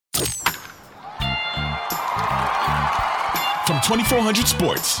From 2400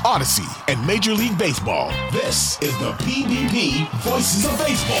 Sports, Odyssey, and Major League Baseball, this is the PBP Voices of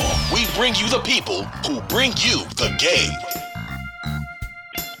Baseball. We bring you the people who bring you the game.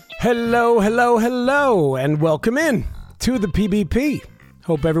 Hello, and welcome in to the PBP.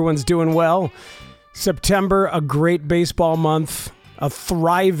 Hope everyone's doing well. September, a great baseball month, a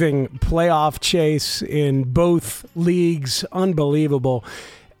thriving playoff chase in both leagues. Unbelievable.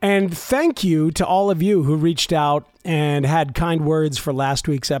 And thank you to all of you who reached out and had kind words for last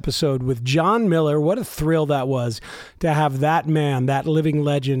week's episode with John Miller. What a thrill that was to have that man, that living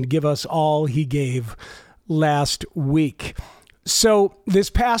legend, give us all he gave last week. So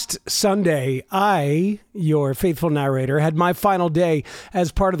this past Sunday, I, your faithful narrator, had my final day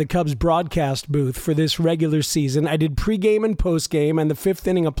as part of the Cubs broadcast booth for this regular season. I did pregame and postgame and the fifth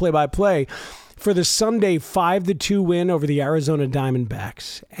inning of play-by-play for the Sunday 5-2 win over the Arizona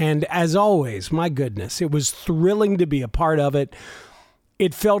Diamondbacks. And as always, my goodness, it was thrilling to be a part of it.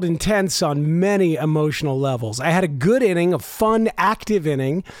 It felt intense on many emotional levels. I had a good inning, a fun, active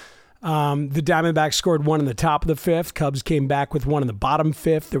inning. The Diamondbacks scored one in the top of the fifth. Cubs came back with one in the bottom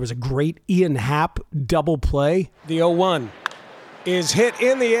fifth. There was a great Ian Happ double play. The 0-1 is hit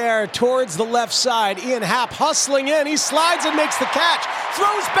in the air towards the left side. Ian Happ hustling in. He slides and makes the catch.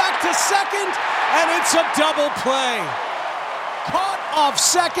 Throws back to second, and it's a double play. Caught off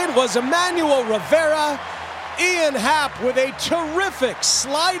second was Emmanuel Rivera. Ian Happ with a terrific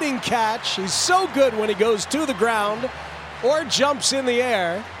sliding catch. He's so good when he goes to the ground or jumps in the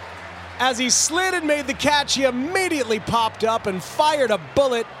air. As he slid and made the catch, he immediately popped up and fired a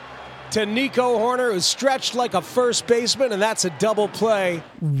bullet to Nico Horner, who stretched like a first baseman, and that's a double play.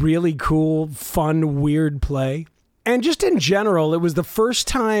 Really cool, fun, weird play. And just in general, it was the first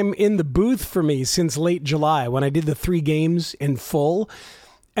time in the booth for me since late July when I did the 3 games in full.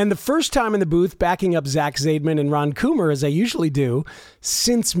 And the first time in the booth backing up Zach Zaidman and Ron Coomer, as I usually do,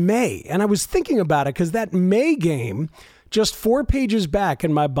 since May. And I was thinking about it because that May game, just 4 pages back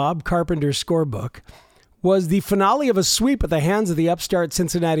in my Bob Carpenter scorebook, was the finale of a sweep at the hands of the upstart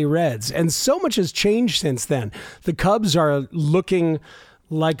Cincinnati Reds. And so much has changed since then. The Cubs are looking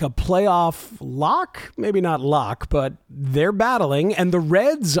like a playoff lock. Maybe not lock, but they're battling. And the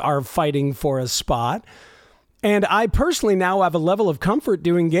Reds are fighting for a spot. And I personally now have a level of comfort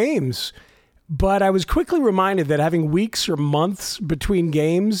doing games. But I was quickly reminded that having weeks or months between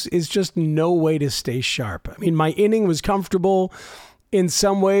games is just no way to stay sharp. I mean, my inning was comfortable in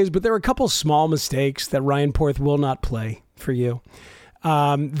some ways, but there were a couple small mistakes that Ryan Porth will not play for you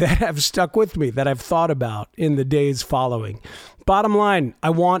that have stuck with me, that I've thought about in the days following. Bottom line, I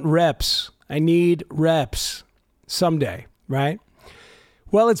want reps. I need reps someday, right?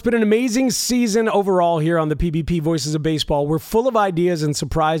 Well, it's been an amazing season overall here on the PBP Voices of Baseball. We're full of ideas and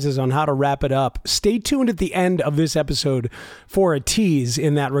surprises on how to wrap it up. Stay tuned at the end of this episode for a tease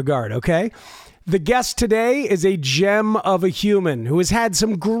in that regard, okay? The guest today is a gem of a human who has had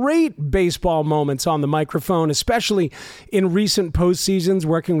some great baseball moments on the microphone, especially in recent postseasons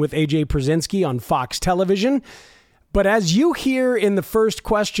working with A.J. Przinsky on Fox Television. But as you hear in the first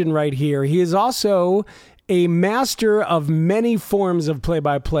question right here, he is also a master of many forms of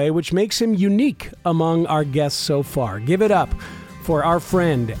play-by-play, which makes him unique among our guests so far. Give it up for our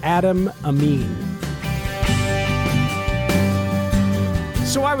friend, Adam Amin.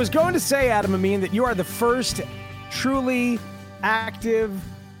 So I was going to say, Adam Amin, that you are the first truly active,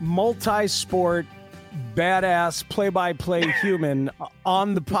 multi-sport, badass play-by-play human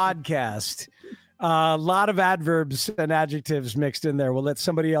on the podcast. A lot of adverbs and adjectives mixed in there. We'll let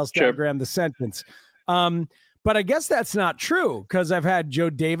somebody else diagram the sentence. But I guess that's not true because I've had Joe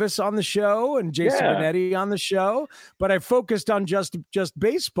Davis on the show and Jason Benetti on the show, but I focused on just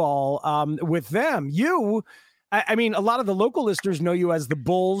baseball with them. I mean, a lot of the local listeners know you as the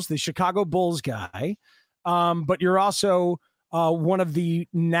Bulls, the Chicago Bulls guy, but you're also one of the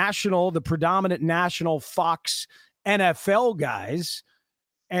predominant national Fox NFL guys.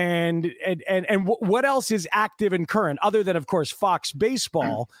 And what else is active and current other than, of course, Fox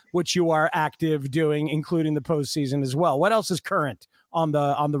Baseball, which you are active doing, including the postseason as well? What else is current on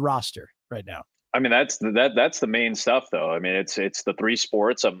the roster right now? I mean, that's the main stuff, though. I mean, it's the 3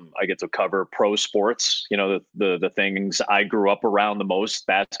 sports. I get to cover pro sports, the things I grew up around the most: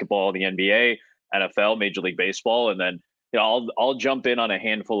 basketball, the NBA, NFL, Major League Baseball, and then I'll jump in on a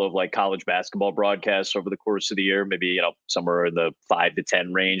handful of like college basketball broadcasts over the course of the year. Maybe somewhere in the 5 to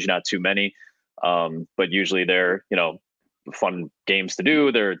 10 range, not too many, but usually they're fun games to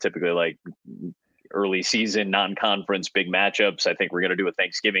do. They're typically like early season, non-conference, big matchups. I think we're going to do a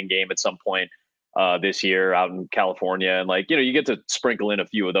Thanksgiving game at some point this year out in California. And you get to sprinkle in a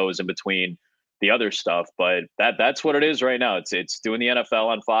few of those in between the other stuff. But that's what it is right now. It's doing the NFL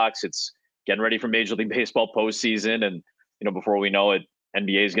on Fox. It's getting ready for Major League Baseball postseason, and before we know it,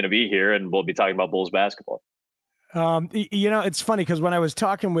 NBA is going to be here, and we'll be talking about Bulls basketball. It's funny because when I was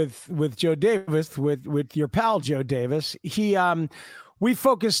talking with Joe Davis, with your pal Joe Davis, we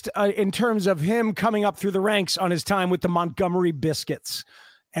focused in terms of him coming up through the ranks on his time with the Montgomery Biscuits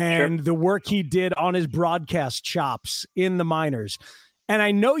and the work he did on his broadcast chops in the minors. And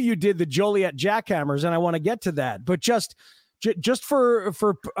I know you did the Joliet Jackhammers, and I want to get to that. But just for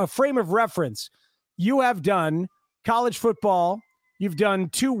a frame of reference, you have done college football. You've done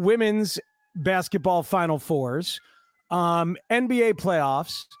 2 women's basketball Final Fours, NBA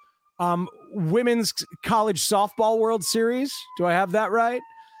playoffs, women's college softball World Series. Do I have that right?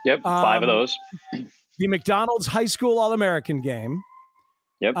 Yep, 5 of those. The McDonald's High School All-American game.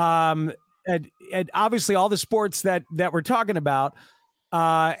 Yep. And obviously all the sports that we're talking about,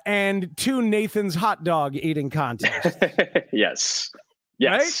 and 2 Nathan's hot dog eating contests. Yes.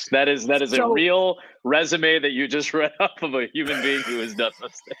 Right? That is a real resume that you just read off of a human being who has done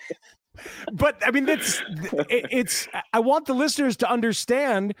those things. But I mean, it's. I want the listeners to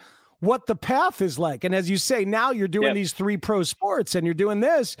understand what the path is like. And as you say, now you're doing these 3 pro sports, and you're doing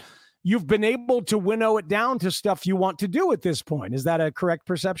this. You've been able to winnow it down to stuff you want to do at this point. Is that a correct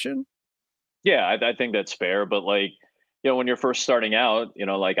perception? Yeah, I think that's fair. But when you're first starting out,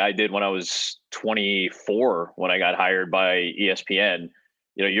 like I did when I was 24, when I got hired by ESPN,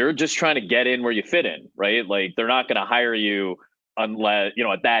 you're just trying to get in where you fit in, right? Like they're not going to hire you unless,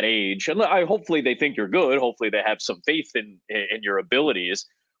 at that age. And hopefully they think you're good. Hopefully they have some faith in your abilities.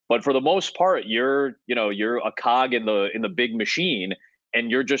 But for the most part, you're a cog in the big machine, and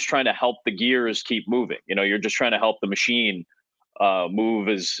you're just trying to help the gears keep moving. You're just trying to help the machine move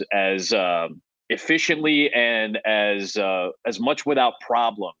as efficiently and as much without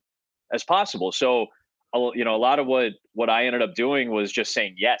problem as possible. So, a lot of what I ended up doing was just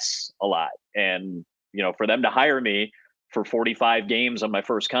saying yes a lot. And, for them to hire me for 45 games on my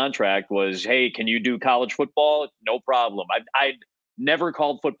first contract was, hey, can you do college football? No problem. I'd never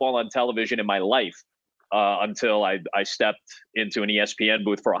called football on television in my life until I stepped into an ESPN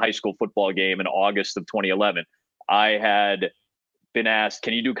booth for a high school football game in August of 2011. I had been asked,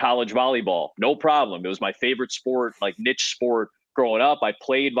 can you do college volleyball? No problem. It was my favorite sport, like niche sport growing up. I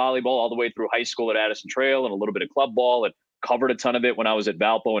played volleyball all the way through high school at Addison Trail and a little bit of club ball, and covered a ton of it when I was at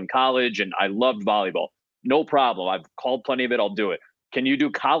Valpo in college, and I loved volleyball. No problem. I've called plenty of it. I'll do it. Can you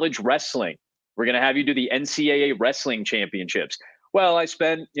do college wrestling? We're going to have you do the NCAA wrestling championships. Well, I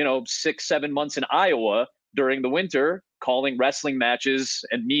spent, 6-7 months in Iowa during the winter calling wrestling matches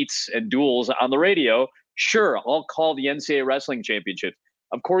and meets and duels on the radio. Sure, I'll call the NCAA wrestling championship.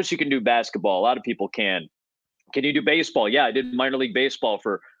 Of course you can do basketball. A lot of people can. Can you do baseball? Yeah, I did minor league baseball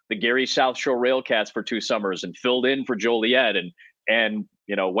for the Gary South Shore Railcats for 2 summers and filled in for Joliet and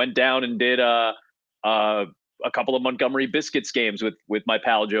went down and did a couple of Montgomery Biscuits games with my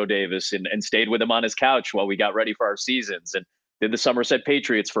pal Joe Davis and stayed with him on his couch while we got ready for our seasons, and did the Somerset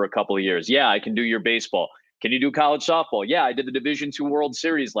Patriots for a couple of years. Yeah, I can do your baseball. Can you do college softball? Yeah, I did the Division II World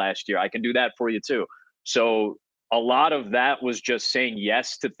Series last year. I can do that for you too. So a lot of that was just saying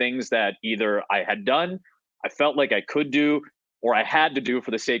yes to things that either I had done, I felt like I could do, or I had to do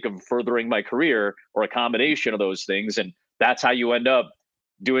for the sake of furthering my career, or a combination of those things. And that's how you end up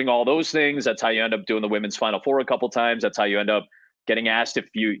doing all those things. That's how you end up doing the women's Final Four a couple times. That's how you end up getting asked if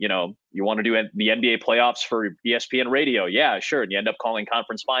you want to do the NBA playoffs for ESPN radio. Yeah, sure. And you end up calling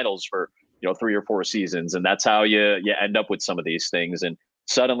conference finals for, 3 or 4 seasons. And that's how you end up with some of these things. And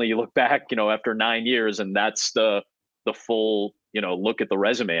suddenly you look back, after 9 years, and that's the full, look at the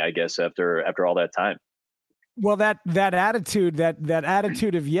resume, I guess, after all that time. Well, that attitude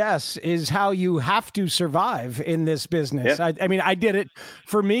of yes is how you have to survive in this business. Yeah. I mean, I did it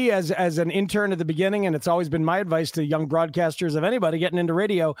for me as an intern at the beginning, and it's always been my advice to young broadcasters of anybody getting into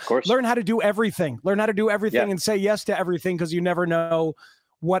radio. Of course. Learn how to do everything. Learn how to do everything and say yes to everything, because you never know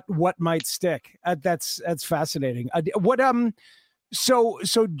what might stick. That's fascinating. So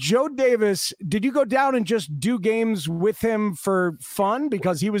Joe Davis, did you go down and just do games with him for fun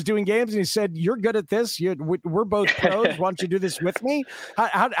because he was doing games and he said, you're good at this. We're both pros. Why don't you do this with me?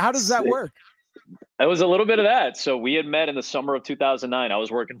 How does that work? It was a little bit of that. So we had met in the summer of 2009. I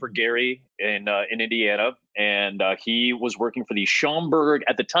was working for Gary in Indiana, and he was working for the Schaumburg,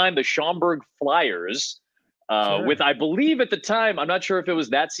 at the time, the Schaumburg Flyers, sure. With, I believe at the time, I'm not sure if it was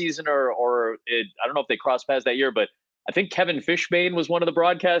that season or I don't know if they crossed paths that year, but I think Kevin Fishbane was one of the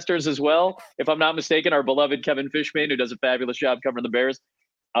broadcasters as well, if I'm not mistaken, our beloved Kevin Fishbane, who does a fabulous job covering the Bears.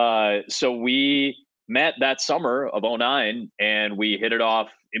 So we met that summer of 2009, and we hit it off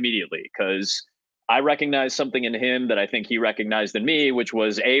immediately because I recognized something in him that I think he recognized in me, which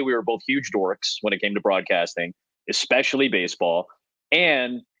was we were both huge dorks when it came to broadcasting, especially baseball.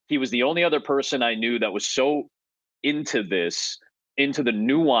 And he was the only other person I knew that was so into this, into the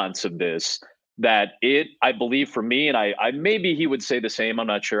nuance of this, that I believe for me, and I maybe he would say the same, I'm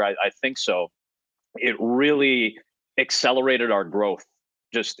not sure. I think so. It really accelerated our growth.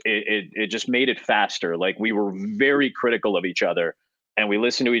 It just made it faster. Like, we were very critical of each other, and we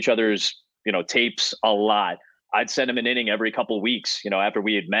listened to each other's, tapes a lot. I'd send him an inning every couple of weeks. After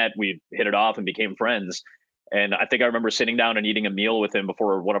we had met, we hit it off and became friends. And I think I remember sitting down and eating a meal with him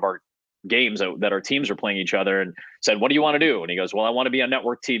before one of our games that our teams were playing each other, and said, "What do you want to do?" And he goes, "Well, I want to be on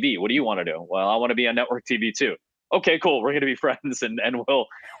network TV. What do you want to do?" "Well, I want to be on network TV too." "Okay, cool. We're going to be friends, and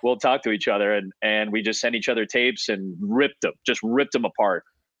we'll talk to each other." And we just sent each other tapes and ripped them apart.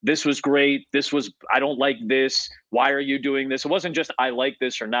 This was great. This was, I don't like this. Why are you doing this? It wasn't just I like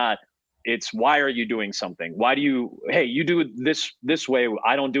this or not. It's, why are you doing something? Why do you, hey, you do it this way.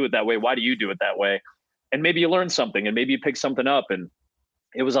 I don't do it that way. Why do you do it that way? And maybe you learn something, and maybe you pick something up. And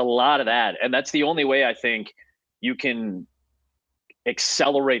it was a lot of that. And that's the only way I think you can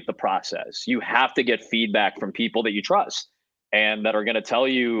accelerate the process. You have to get feedback from people that you trust and that are going to tell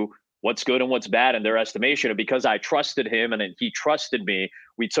you what's good and what's bad in their estimation. And because I trusted him and he trusted me,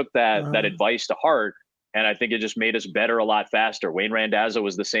 we took that advice to heart. And I think it just made us better a lot faster. Wayne Randazzo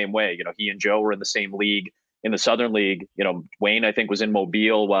was the same way. He and Joe were in the same league, in the Southern League. Wayne, I think, was in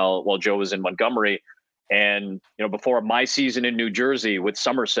Mobile while Joe was in Montgomery. And, before my season in New Jersey with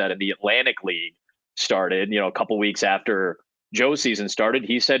Somerset in the Atlantic League started, a couple weeks after Joe's season started,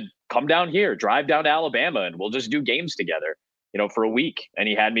 he said, "Come down here, drive down to Alabama, and we'll just do games together, for a week." And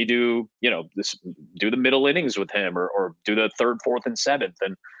he had me do the middle innings with him, or do the third, fourth, and seventh.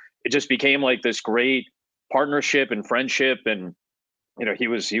 And it just became like this great partnership and friendship. And, he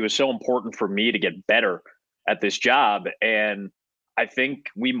was so important for me to get better at this job. And I think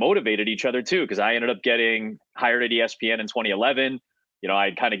we motivated each other too, because I ended up getting hired at ESPN in 2011.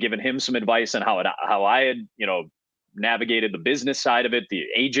 I'd kind of given him some advice on how I had, navigated the business side of it, the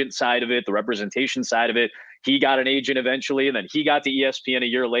agent side of it, the representation side of it. He got an agent eventually, and then he got to ESPN a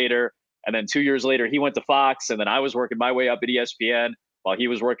year later. And then 2 years later, he went to Fox. And then I was working my way up at ESPN while he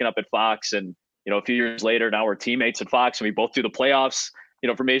was working up at Fox. And, a few years later, now we're teammates at Fox, and we both do the playoffs,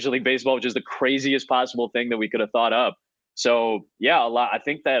 for Major League Baseball, which is the craziest possible thing that we could have thought up. So, yeah, I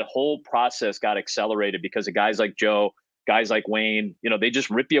think that whole process got accelerated because of guys like Joe, guys like Wayne. They just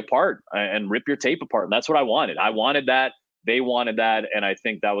rip you apart and rip your tape apart. And that's what I wanted. I wanted that. They wanted that. And I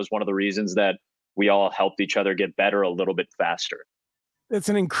think that was one of the reasons that we all helped each other get better a little bit faster. It's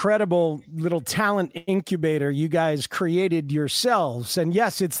an incredible little talent incubator you guys created yourselves. And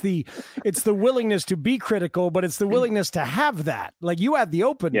yes, it's the willingness to be critical, but it's the willingness to have that. Like, you had the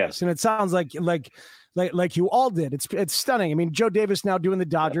openness, yes. And it sounds like you all did. It's stunning. I mean, Joe Davis now doing the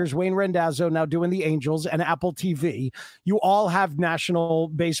Dodgers, Wayne Randazzo now doing the Angels and Apple TV. You all have national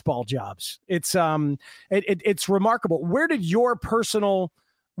baseball jobs. It's remarkable. Where did your personal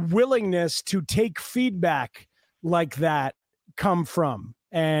willingness to take feedback like that come from?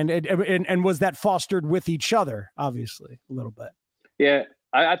 And was that fostered with each other, obviously, a little bit? Yeah,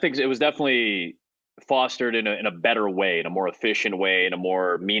 I think it was definitely fostered in a better way, in a more efficient way, in a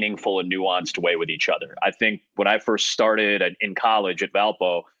more meaningful and nuanced way with each other. I think when I first started in college at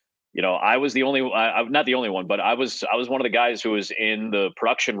Valpo, I was the only, not the only one, but I was one of the guys who was in the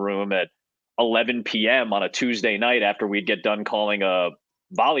production room at 11 p.m. on a Tuesday night after we'd get done calling a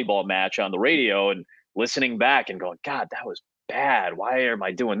volleyball match on the radio and listening back and going, "God, that was bad. Why am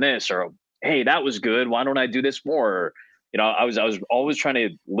I doing this?" Or, "Hey, that was good. Why don't I do this more?" I was always trying to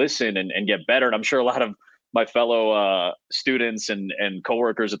listen and get better. And I'm sure a lot of my fellow students and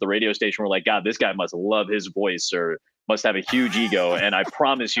coworkers at the radio station were like, "God, this guy must love his voice or must have a huge ego." And I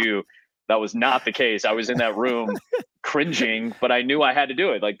promise you, that was not the case. I was in that room cringing, but I knew I had to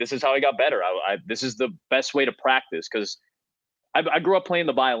do it. Like, this is how I got better. This is the best way to practice, because I grew up playing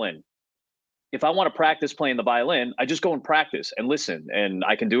the violin. If I want to practice playing the violin, I just go and practice and listen, and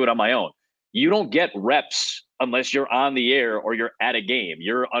I can do it on my own. You don't get reps unless you're on the air or you're at a game.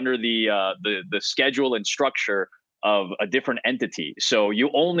 You're under the schedule and structure of a different entity. So you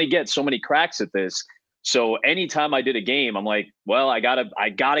only get so many cracks at this. So anytime I did a game, I'm like, well, I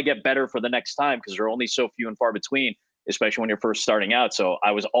gotta get better for the next time, because there are only so few and far between, especially when you're first starting out. So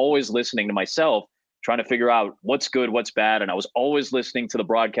I was always listening to myself, trying to figure out what's good, what's bad. And I was always listening to the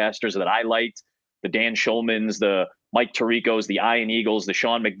broadcasters that I liked, the Dan Schulmans, the Mike Tiricos, the Ian Eagles, the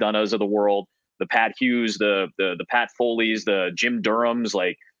Sean McDonoughs of the world, the Pat Hughes, the Pat Foleys, the Jim Durhams.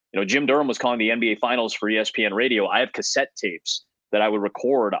 Like, Jim Durham was calling the NBA Finals for ESPN Radio. I have cassette tapes that I would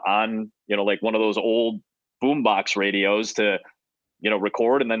record on, like one of those old boombox radios to,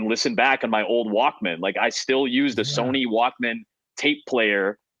 record and then listen back on my old Walkman. Like I still use the Sony Walkman tape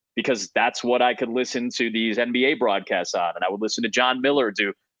player because that's what I could listen to these NBA broadcasts on. And I would listen to John Miller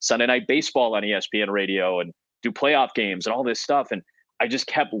do Sunday Night Baseball on ESPN radio and do playoff games and all this stuff. And I just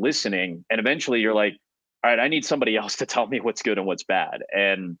kept listening. And eventually you're like, all right, I need somebody else to tell me what's good and what's bad.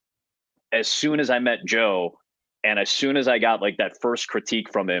 And as soon as I met Joe, and as soon as I got like that first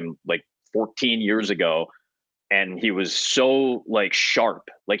critique from him, like 14 years ago, and he was so like sharp,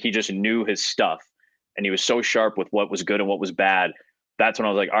 like he just knew his stuff, and he was so sharp with what was good and what was bad. That's when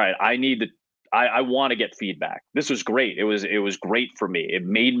I was like, all right, I want to get feedback. This was great. It was great for me. It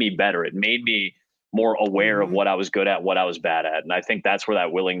made me better. It made me more aware of what I was good at, what I was bad at. And I think that's where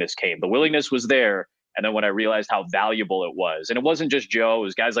that willingness came. The willingness was there. And then when I realized how valuable it was, and it wasn't just Joe, it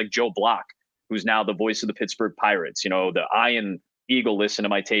was guys like Joe Block, who's now the voice of the Pittsburgh Pirates. The Iron Eagle listened to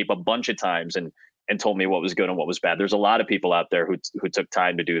my tape a bunch of times and told me what was good and what was bad. There's a lot of people out there who took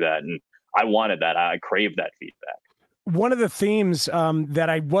time to do that. And I wanted that. I craved that feedback. One of the themes that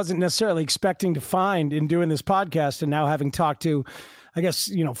I wasn't necessarily expecting to find in doing this podcast, and now having talked to, I guess,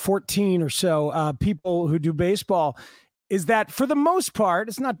 14 or so people who do baseball, is that for the most part,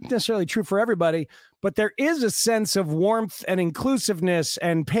 it's not necessarily true for everybody, but there is a sense of warmth and inclusiveness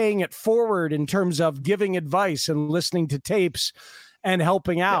and paying it forward in terms of giving advice and listening to tapes and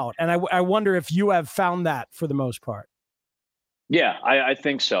helping out. And I wonder if you have found that for the most part. Yeah, I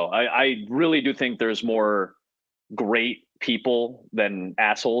think so. I really do think there's more great people than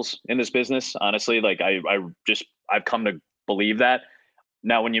assholes in this business. Honestly, like I've come to believe that.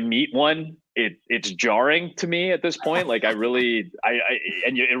 Now, when you meet one, it's jarring to me at this point. Like it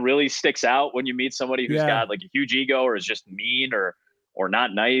really sticks out when you meet somebody who's got like a huge ego or is just mean or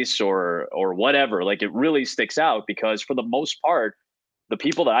not nice or whatever. Like it really sticks out because for the most part, the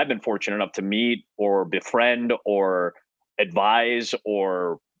people that I've been fortunate enough to meet or befriend or advise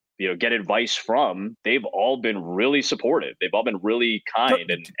or get advice from, they've all been really supportive. They've all been really kind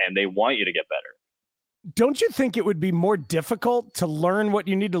and they want you to get better. Don't you think it would be more difficult to learn what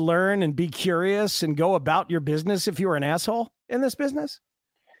you need to learn and be curious and go about your business if you were an asshole in this business?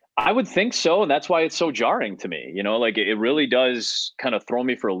 I would think so. And that's why it's so jarring to me. Like it really does kind of throw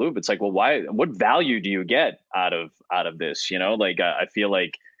me for a loop. It's like, well, what value do you get out of this? Like I feel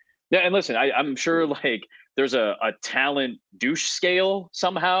like, yeah. And listen, I'm sure like there's a talent douche scale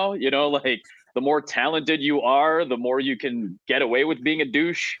somehow, like the more talented you are, the more you can get away with being a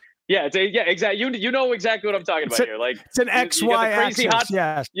douche. Yeah, exactly. You know exactly what I'm talking about here. Like it's an XY axis.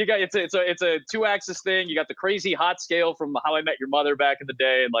 Yeah, you got it's a 2-axis thing. You got the crazy hot scale from How I Met Your Mother back in the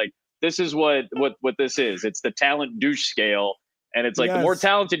day, and like this is what this is. It's the talent douche scale, and it's like the more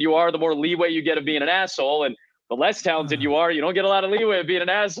talented you are, the more leeway you get of being an asshole, and the less talented you are, you don't get a lot of leeway of being an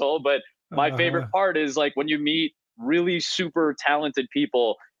asshole. But my favorite part is like when you meet really super talented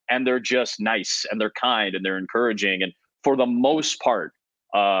people, and they're just nice, and they're kind, and they're encouraging, and for the most part.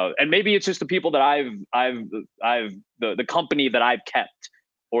 And maybe it's just the people that the company that I've kept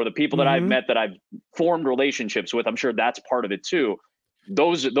or the people that I've met that I've formed relationships with. I'm sure that's part of it too.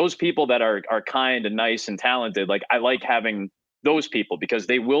 Those people that are kind and nice and talented, like I like having those people because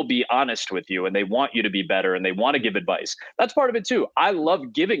they will be honest with you and they want you to be better and they want to give advice. That's part of it too. I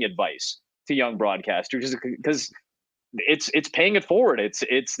love giving advice to young broadcasters because it's paying it forward.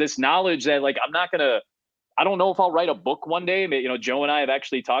 It's this knowledge that like I don't know if I'll write a book one day. Joe and I have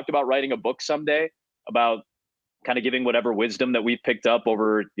actually talked about writing a book someday about kind of giving whatever wisdom that we've picked up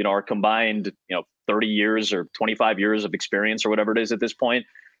over, our combined, 30 years or 25 years of experience or whatever it is at this point.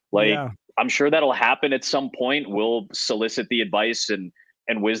 Like, I'm sure that'll happen at some point. We'll solicit the advice and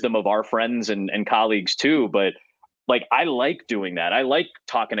wisdom of our friends and colleagues too. But like, I like doing that. I like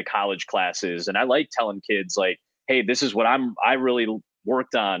talking to college classes and I like telling kids like, hey, this is what I really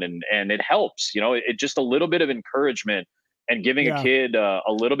worked on and it helps, it just a little bit of encouragement and giving a kid a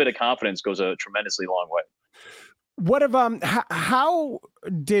little bit of confidence goes a tremendously long way. What how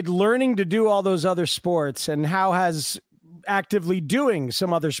did learning to do all those other sports and how has actively doing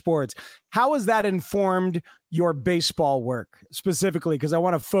some other sports, how has that informed your baseball work specifically? Because I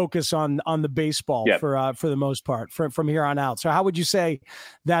want to focus on the baseball for the most part from here on out. So how would you say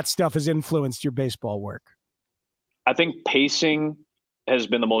that stuff has influenced your baseball work? I think pacing has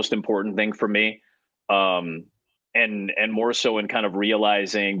been the most important thing for me. And more so in kind of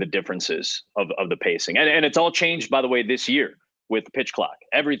realizing the differences of the pacing. And it's all changed, by the way, this year with the pitch clock.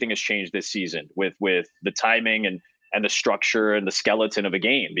 Everything has changed this season with the timing and the structure and the skeleton of a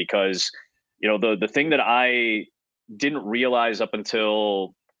game. Because, the thing that I didn't realize up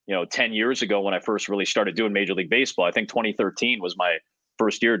until 10 years ago when I first really started doing Major League Baseball. I think 2013 was my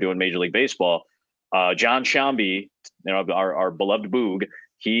first year doing Major League Baseball. John Shambi, our beloved Boog,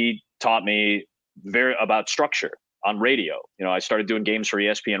 he taught me about structure on radio. I started doing games for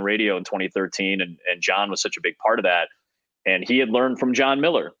ESPN Radio in 2013, and John was such a big part of that. And he had learned from John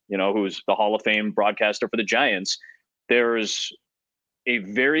Miller, who's the Hall of Fame broadcaster for the Giants. There's a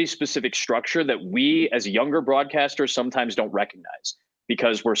very specific structure that we as younger broadcasters sometimes don't recognize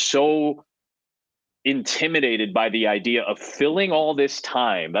because we're so intimidated by the idea of filling all this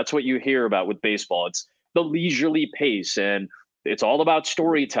time. That's what you hear about with baseball. It's the leisurely pace, and it's all about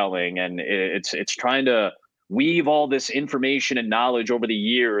storytelling, and it's trying to weave all this information and knowledge over the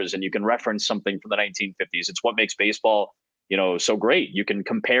years, and you can reference something from the 1950s. It's what makes baseball, so great. You can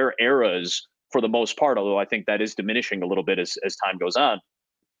compare eras for the most part, although I think that is diminishing a little bit as time goes on.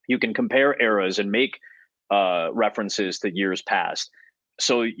 You can compare eras and make references to years past.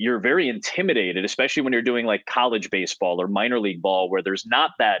 So you're very intimidated, especially when you're doing like college baseball or minor league ball, where there's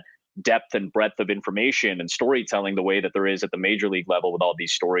not that depth and breadth of information and storytelling the way that there is at the major league level with all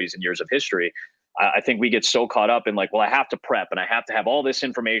these stories and years of history. I think we get so caught up in like, well, I have to prep and I have to have all this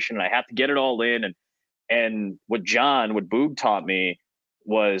information and I have to get it all in. And what Boog taught me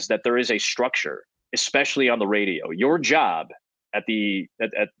was that there is a structure, especially on the radio. Your job at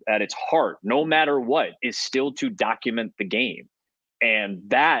its heart, no matter what, is still to document the game. And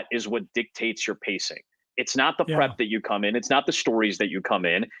that is what dictates your pacing. It's not the prep that you come in. It's not the stories that you come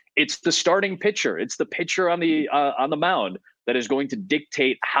in. It's the starting pitcher. It's the pitcher on the mound that is going to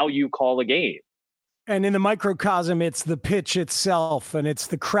dictate how you call a game. And in the microcosm, it's the pitch itself, and it's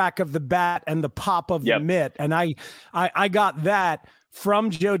the crack of the bat and the pop of the mitt. And I got that from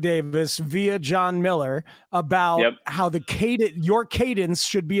Joe Davis via John Miller about how your cadence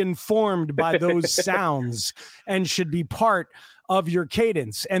should be informed by those sounds and should be part of your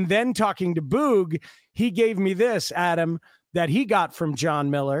cadence. And then talking to Boog, he gave me this, Adam, that he got from John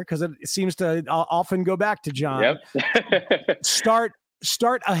Miller, because it seems to often go back to John. Start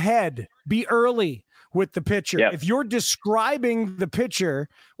ahead, be early with the pitcher. If you're describing the pitcher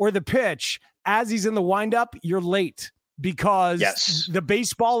or the pitch as he's in the windup, you're late because the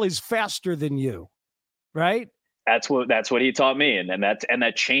baseball is faster than you, right? That's what he taught me, and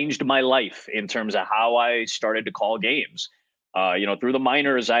that changed my life in terms of how I started to call games. Through the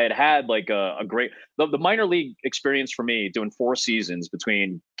minors, I had like a great the minor league experience for me, doing 4 seasons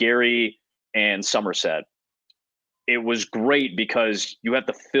between Gary and Somerset. It was great because you have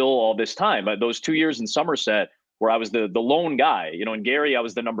to fill all this time. Those 2 years in Somerset where I was the lone guy, in Gary, I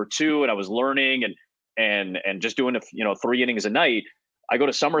was the number 2 and I was learning and just doing 3 innings a night. I go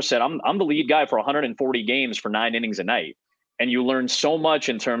to Somerset. I'm the lead guy for 140 games for 9 innings a night. And you learn so much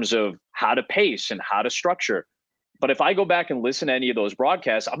in terms of how to pace and how to structure. But if I go back and listen to any of those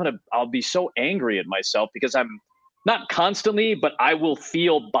broadcasts, I'll be so angry at myself because I'm not constantly, but I will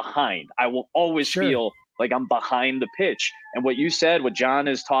feel behind. I will always feel like I'm behind the pitch. And what you said, what John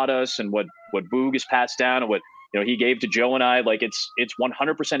has taught us, and what Boog has passed down, and what he gave to Joe and I, like it's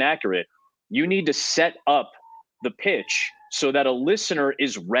 100% accurate. You need to set up the pitch so that a listener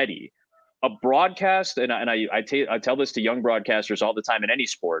is ready. A broadcast, and I tell this to young broadcasters all the time in any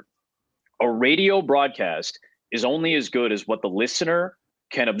sport, a radio broadcast is only as good as what the listener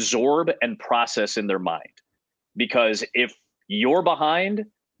can absorb and process in their mind. Because if you're behind,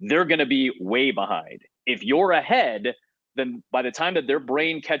 they're going to be way behind. If you're ahead, then by the time that their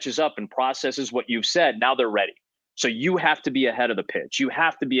brain catches up and processes what you've said, now they're ready. So you have to be ahead of the pitch. You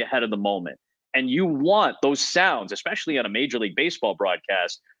have to be ahead of the moment. And you want those sounds, especially on a Major League Baseball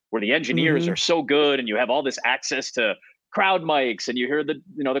broadcast where the engineers are so good and you have all this access to crowd mics and you hear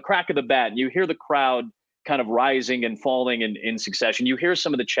the crack of the bat and you hear the crowd kind of rising and falling in succession. You hear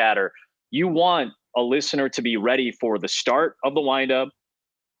some of the chatter. You want a listener to be ready for the start of the windup.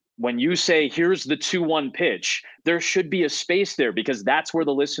 When you say, here's the 2-1 pitch, there should be a space there because that's where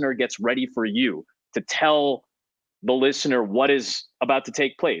the listener gets ready for you to tell the listener what is about to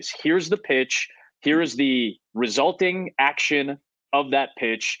take place. Here's the pitch. Here is the resulting action of that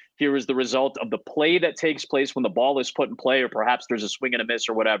pitch. Here is the result of the play that takes place when the ball is put in play, or perhaps there's a swing and a miss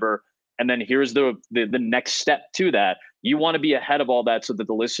or whatever. And then here's the next step to that. You want to be ahead of all that so that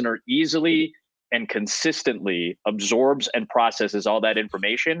the listener easily and consistently absorbs and processes all that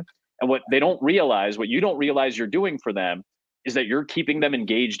information. And what you don't realize you're doing for them is that you're keeping them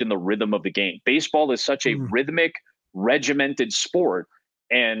engaged in the rhythm of the game. Baseball is such a rhythmic, regimented sport.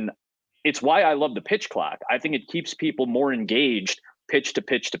 And it's why I love the pitch clock. I think it keeps people more engaged pitch to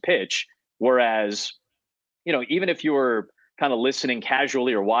pitch to pitch. Whereas, even if you're kind of listening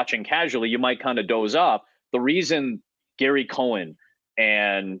casually or watching casually, you might kind of doze off. The reason Gary Cohen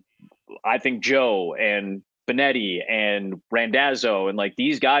And I think Joe and Benetti and Randazzo and like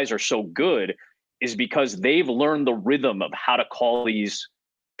these guys are so good is because they've learned the rhythm of how to call these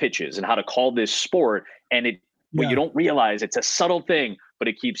pitches and how to call this sport. And what you don't realize, it's a subtle thing, but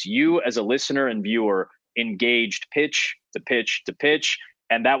it keeps you as a listener and viewer engaged pitch to pitch to pitch.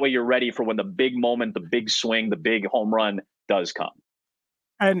 And that way you're ready for when the big moment, the big swing, the big home run does come.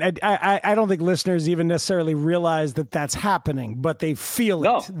 And I don't think listeners even necessarily realize that that's happening, but they feel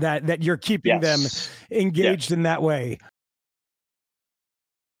it, that you're keeping them engaged in that way.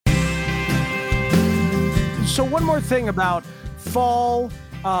 So one more thing about fall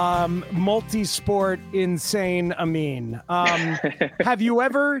multi-sport insane Amin. Have you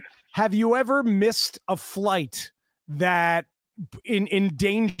ever missed a flight that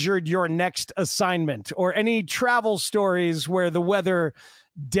endangered your next assignment, or any travel stories where the weather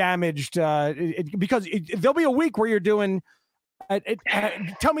damaged because there'll be a week where you're doing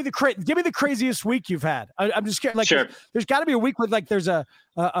give me the craziest week you've had. I'm just like, sure. There's got to be a week with like there's an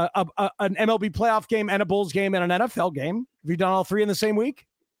MLB playoff game and a Bulls game and an NFL game. Have you done all three in the same week?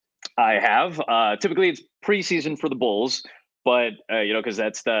 I have. Typically it's preseason for the Bulls, but because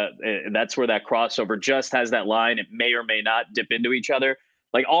that's where that crossover just has that line. It may or may not dip into each other.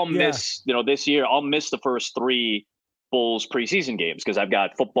 Like I'll miss, this year I'll miss the first three Bulls preseason games because I've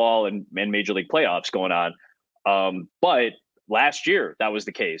got football and Major League playoffs going on. But last year that was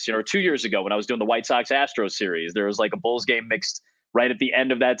the case. 2 years ago when I was doing the White Sox Astros series, there was like a Bulls game mixed right at the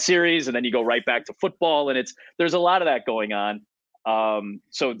end of that series, and then you go right back to football, and there's a lot of that going on.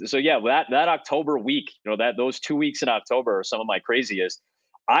 So yeah, that October week, those 2 weeks in October are some of my craziest.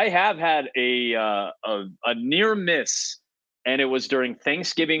 I have had a near miss, and it was during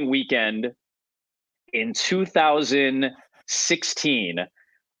Thanksgiving weekend in 2016,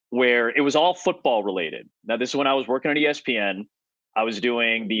 where it was all football related. Now, this is when I was working at ESPN. I was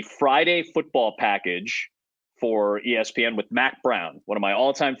doing the Friday football package for ESPN with Mac Brown, one of my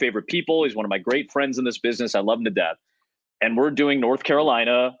all-time favorite people. He's one of my great friends in this business. I love him to death. And we're doing North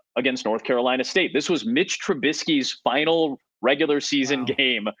Carolina against North Carolina State. This was Mitch Trubisky's final regular season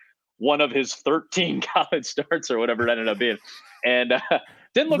game, one of his 13 college starts or whatever it ended up being. And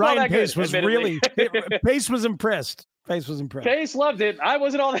didn't look all that Pace good. Pace was impressed. Pace was impressed. Pace loved it. I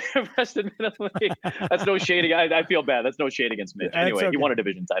wasn't all that impressed, admittedly. That's no shade. I feel bad. That's no shade against Mitch. Anyway, He won a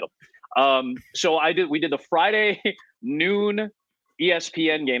division title. So we did the Friday noon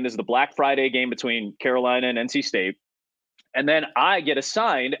ESPN game. This is the Black Friday game between Carolina and NC State. And then I get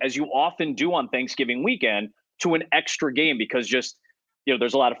assigned, as you often do on Thanksgiving weekend, to an extra game because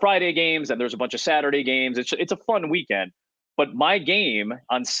there's a lot of Friday games and there's a bunch of Saturday games. It's a fun weekend. But my game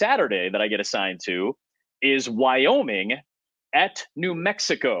on Saturday that I get assigned to is Wyoming at New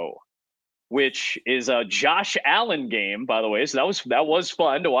Mexico, which is a Josh Allen game, by the way. So that was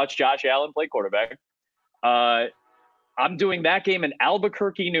fun to watch Josh Allen play quarterback. I'm doing that game in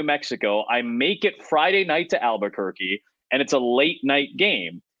Albuquerque, New Mexico. I make it Friday night to Albuquerque, and it's a late night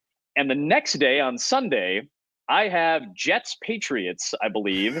game. And the next day on Sunday, I have Jets Patriots, I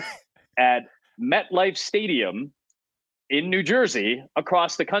believe, at MetLife Stadium in New Jersey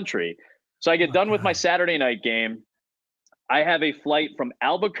across the country. So I get done with my Saturday night game. I have a flight from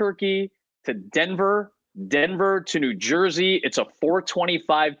Albuquerque to Denver to New Jersey. It's a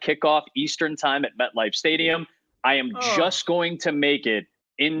 4:25 kickoff Eastern time at MetLife Stadium. I am just going to make it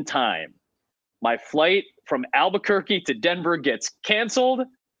in time. My flight from Albuquerque to Denver gets canceled.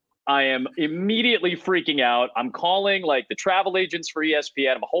 I am immediately freaking out. I'm calling like the travel agents for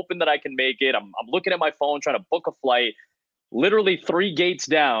ESPN. I'm hoping that I can make it. I'm looking at my phone trying to book a flight. Literally 3 gates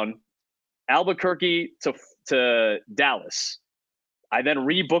down, Albuquerque to Dallas. I then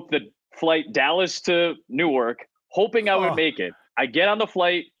rebooked the flight Dallas to Newark, hoping I would make it. I get on the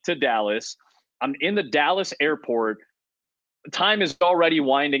flight to Dallas. I'm in the Dallas airport. Time is already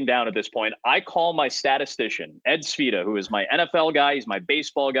winding down at this point. I call my statistician, Ed Svita, who is my NFL guy. He's my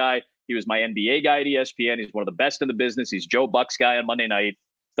baseball guy. He was my NBA guy at ESPN. He's one of the best in the business. He's Joe Buck's guy on Monday night.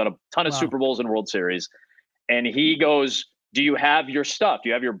 Done a ton of Super Bowls and World Series. And he goes, do you have your stuff? Do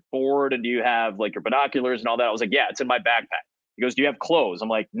you have your board? And do you have like your binoculars and all that? I was like, yeah, it's in my backpack. He goes, do you have clothes? I'm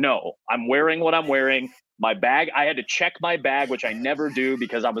like, no, I'm wearing what I'm wearing. My bag, I had to check my bag, which I never do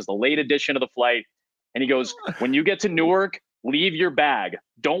because I was the late edition of the flight. And he goes, when you get to Newark, leave your bag.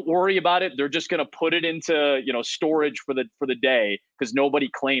 Don't worry about it. They're just going to put it into, storage for the day because nobody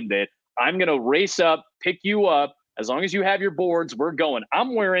claimed it. I'm going to race up, pick you up. As long as you have your boards, we're going. I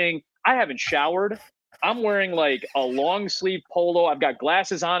haven't showered. I'm wearing like a long sleeve polo. I've got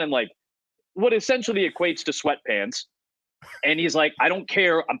glasses on and like what essentially equates to sweatpants. And he's like, I don't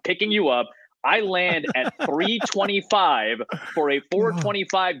care. I'm picking you up. I land at 3:25 for a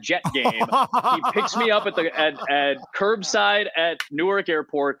 4:25 jet game. He picks me up at curbside at Newark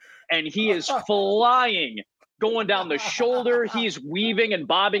Airport, and he is flying, going down the shoulder. He's weaving and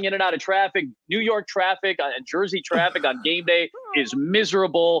bobbing in and out of traffic. New York traffic and Jersey traffic on game day is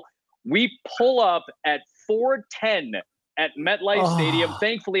miserable. We pull up at 4:10 at MetLife Stadium.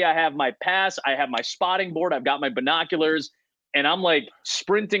 Thankfully, I have my pass. I have my spotting board. I've got my binoculars. And I'm like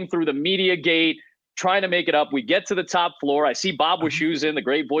sprinting through the media gate, trying to make it up. We get to the top floor. I see Bob Wischusen, the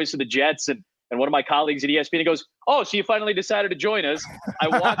great voice of the Jets, and one of my colleagues at ESPN. He goes, "Oh, so you finally decided to join us." I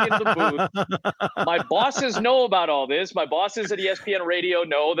walk into the booth. My bosses know about all this. My bosses at ESPN Radio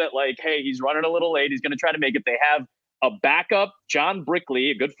know that, like, hey, he's running a little late. He's going to try to make it. They have a backup, John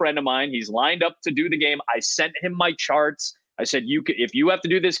Brickley, a good friend of mine. He's lined up to do the game. I sent him my charts. I said, if you have to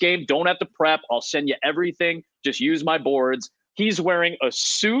do this game, don't have to prep. I'll send you everything. Just use my boards. He's wearing a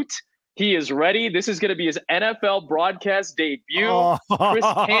suit. He is ready. This is going to be his NFL broadcast debut.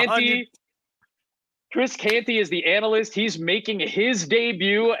 Chris Canty is the analyst. He's making his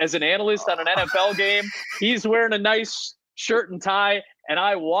debut as an analyst on an NFL game. He's wearing a nice shirt and tie, and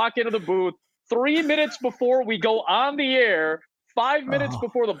I walk into the booth 3 minutes before we go on the air, 5 minutes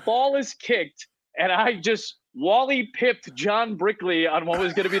before the ball is kicked, and I just Wally pipped John Brickley on what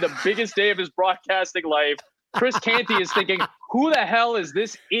was going to be the biggest day of his broadcasting life. Chris Canty is thinking, who the hell is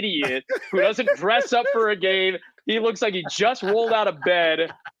this idiot who doesn't dress up for a game? He looks like he just rolled out of bed,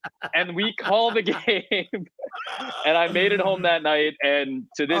 and we call the game. And I made it home that night. And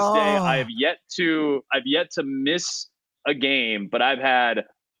to this day, I've yet to miss a game, but I've had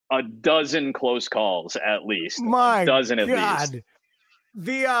a dozen close calls at least. My a dozen at God. least.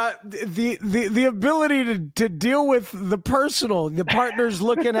 The ability to deal with the personal, the partners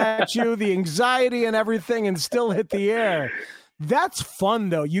looking at you, the anxiety and everything, and still hit the air. That's fun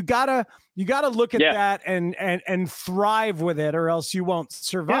though. You gotta look at that and thrive with it, or else you won't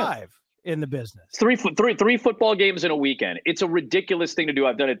survive in the business. Three football games in a weekend. It's a ridiculous thing to do.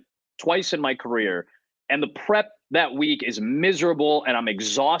 I've done it twice in my career, and the prep that week is miserable, and I'm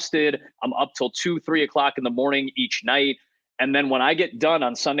exhausted. I'm up till 2-3 o'clock in the morning each night. And then when I get done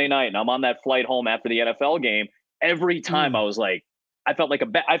on Sunday night and I'm on that flight home after the NFL game, every time I was like, I felt like a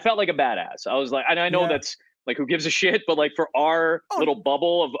badass. I was like, and I know that's like, who gives a shit? But like for our little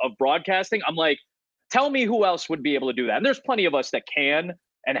bubble of broadcasting, I'm like, tell me who else would be able to do that. And there's plenty of us that can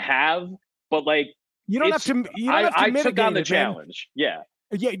and have, but like, you don't have to. I took on the challenge. Yeah.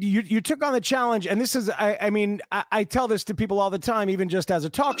 Yeah, you took on the challenge, and this is, I tell this to people all the time, even just as a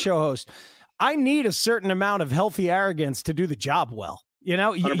talk show host. I need a certain amount of healthy arrogance to do the job well. You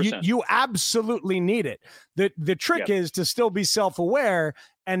know, you absolutely need it. The trick is to still be self-aware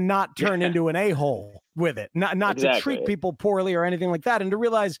and not turn into an a-hole with it, not to treat people poorly or anything like that, and to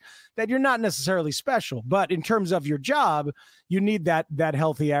realize that you're not necessarily special. But in terms of your job, you need that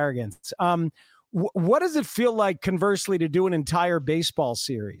healthy arrogance. What does it feel like, conversely, to do an entire baseball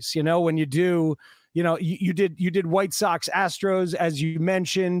series? You know, when you do, you know, you did White Sox Astros, as you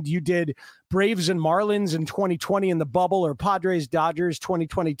mentioned, you did Braves and Marlins in 2020 in the bubble, or Padres Dodgers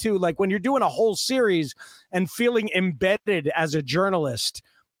 2022. Like, when you're doing a whole series and feeling embedded as a journalist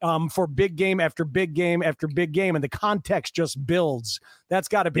for big game after big game after big game, and the context just builds, that's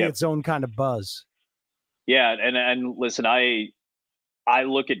got to be its own kind of buzz. Yeah. And listen, I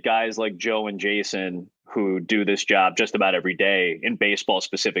look at guys like Joe and Jason who do this job just about every day in baseball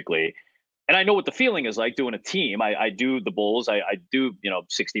specifically. And I know what the feeling is like doing a team. I do the Bulls. I do,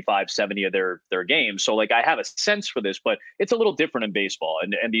 65, 70 of their games. So like, I have a sense for this, but it's a little different in baseball.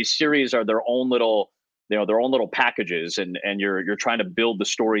 And these series are their own little, their own little packages. And you're trying to build the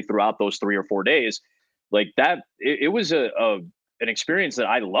story throughout those 3 or 4 days like that. It was an experience that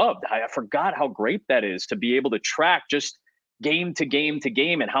I loved. I forgot how great that is to be able to track just game to game to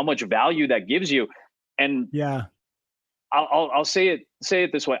game and how much value that gives you. And I'll say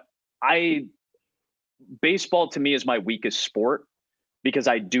it this way. Baseball to me is my weakest sport because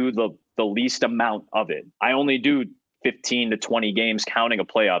I do the least amount of it. I only do 15 to 20 games counting a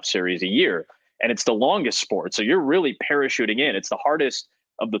playoff series a year, and it's the longest sport. So you're really parachuting in. It's the hardest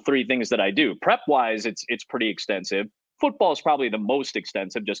of the 3 things that I do. Prep wise, it's pretty extensive. Football is probably the most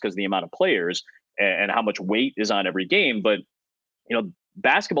extensive just because of the amount of players and how much weight is on every game. But,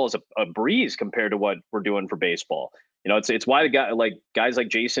 basketball is a breeze compared to what we're doing for baseball. It's why guys like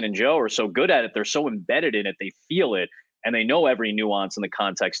Jason and Joe are so good at it. They're so embedded in it. They feel it and they know every nuance in the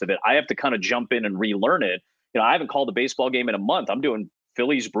context of it. I have to kind of jump in and relearn it. I haven't called a baseball game in a month. I'm doing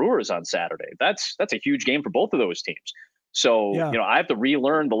Phillies Brewers on Saturday. That's a huge game for both of those teams. So, I have to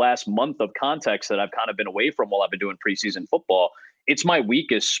relearn the last month of context that I've kind of been away from while I've been doing preseason football. It's my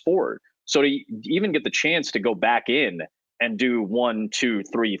weakest sport. So to even get the chance to go back in and do 1, 2,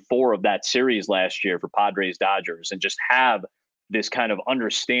 3, 4 of that series last year for Padres Dodgers and just have this kind of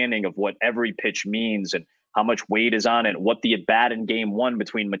understanding of what every pitch means and how much weight is on it, what the at bat in game 1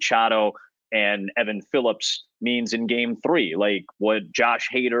 between Machado and Evan Phillips means in game 3, like what Josh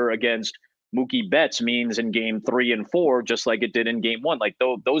Hader against Mookie Betts means in game 3 and 4, just like it did in game 1. Like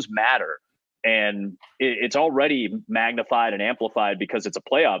those matter. And it's already magnified and amplified because it's a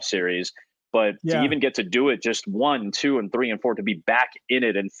playoff series. But to even get to do it just 1, 2, and 3 and 4, to be back in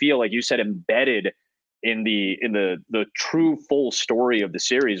it and feel, like you said, embedded in the true full story of the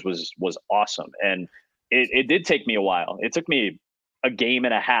series was awesome. And it did take me a while. It took me a game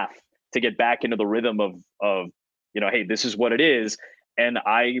and a half to get back into the rhythm of hey, this is what it is. And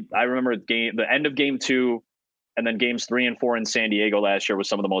I remember the end of game 2 and then games 3 and 4 in San Diego last year was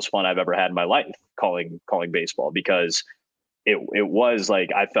some of the most fun I've ever had in my life calling baseball, because it was like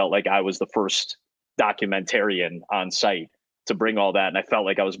I felt like I was the first documentarian on site to bring all that, and I felt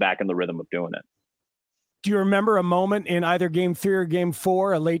like I was back in the rhythm of doing it. Do you remember a moment in either game 3 or game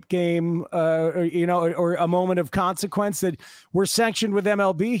 4, a late game, or a moment of consequence that we're sanctioned with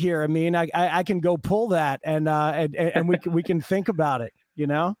MLB here? I mean, I can go pull that and we can think about it,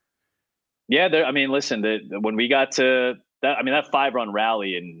 Yeah. I mean, listen, when we got to that, I mean, that 5-run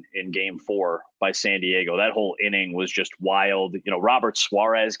rally in game 4 by San Diego, that whole inning was just wild. Robert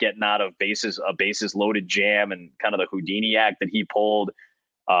Suarez getting out of a bases loaded jam and kind of the Houdini act that he pulled.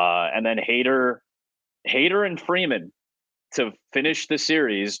 And then Hader and Freeman to finish the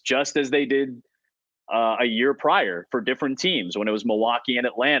series just as they did a year prior for different teams when it was Milwaukee and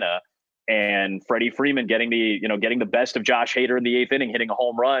Atlanta, and Freddie Freeman getting the best of Josh Hader in the 8th inning, hitting a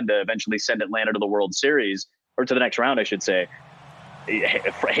home run to eventually send Atlanta to the World Series, or to the next round, I should say.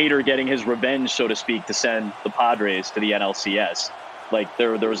 Hader getting his revenge, so to speak, to send the Padres to the NLCS. Like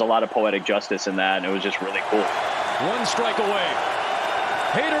there was a lot of poetic justice in that, and it was just really cool. 1 strike away.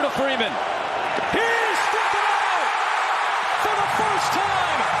 Hader to Freeman. First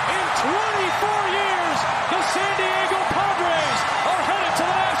time in 24 years, the San Diego Padres are headed to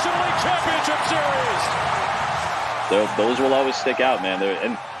the National League Championship Series. Those will always stick out, man.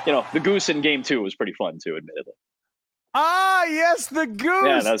 And the goose in game 2 was pretty fun too, admittedly. Ah, yes, the goose.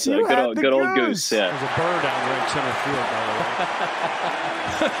 Yeah, that's a good old goose. Yeah, there's a bird out right center field, by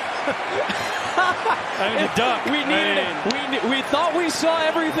the way. And a duck. We thought we saw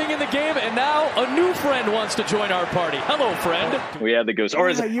everything in the game, and now a new friend wants to join our party. Hello, friend. We had the goose, or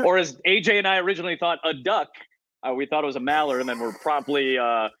as AJ and I originally thought, a duck. We thought it was a mallard, and then we're promptly,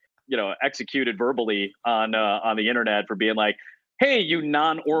 executed verbally on the internet for being like, "Hey, you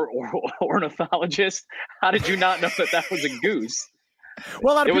non-ornithologist, how did you not know that was a goose?"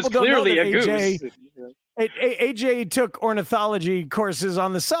 Well, a lot of people don't know that a goose. AJ took ornithology courses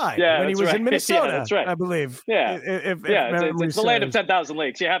on the side when he was in Minnesota. Yeah, that's right. I believe. Yeah, it's the land of 10,000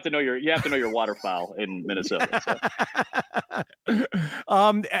 lakes. You have to know your waterfowl in Minnesota. So.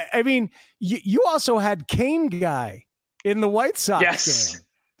 I mean, you also had Cane Guy in the White Sox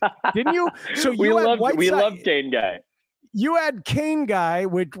game, didn't you? So we loved Cane Guy. You had Cane Guy,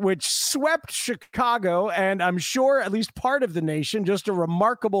 which swept Chicago, and I'm sure at least part of the nation. Just a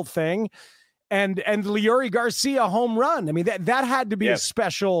remarkable thing. And Leury Garcia home run. I mean, that had to be a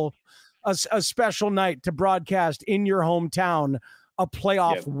special night to broadcast in your hometown a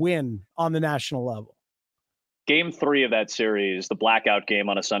playoff win on the national level. Game 3 of that series, the blackout game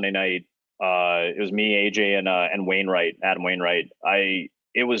on a Sunday night. It was me, AJ, and Adam Wainwright.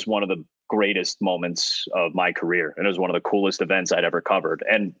 It was one of the greatest moments of my career, and it was one of the coolest events I'd ever covered.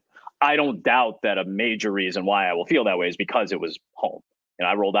 And I don't doubt that a major reason why I will feel that way is because it was home. And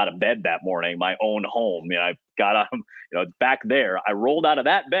I rolled out of bed that morning, my own home. I got up, back there. I rolled out of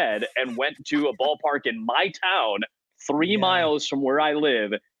that bed and went to a ballpark in my town, 3 miles from where I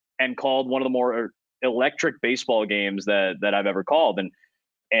live, and called one of the more electric baseball games that I've ever called.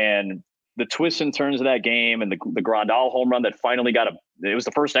 And the twists and turns of that game, and the Grandal home run that finally it was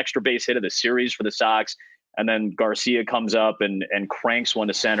the first extra base hit of the series for the Sox. And then Garcia comes up and cranks one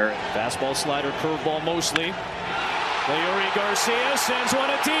to center. Fastball, slider, curveball mostly. Leury Garcia sends one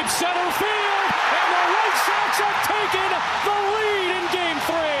to deep center field, and the White Sox have taken the lead in game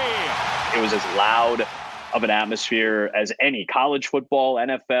 3. It was as loud of an atmosphere as any college football,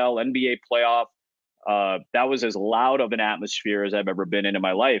 NFL, NBA playoff. That was as loud of an atmosphere as I've ever been in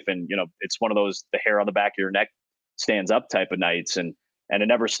my life. And, it's one of those, the hair on the back of your neck stands up type of nights. And it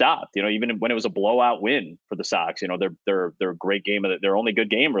never stopped, even when it was a blowout win for the Sox, their great game their only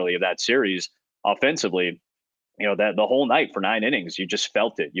good game really of that series offensively. That the whole night for 9 innings, you just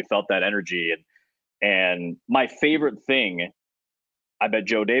felt it. You felt that energy. And my favorite thing I bet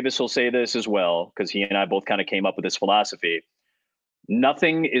Joe Davis will say this as well, because he and I both kind of came up with this philosophy.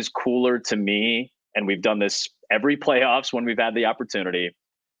 Nothing is cooler to me, and we've done this every playoffs when we've had the opportunity.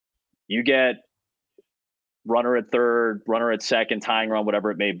 You get runner at third, runner at second, tying run, whatever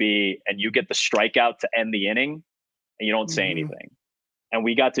it may be, and you get the strikeout to end the inning, and you don't say anything. And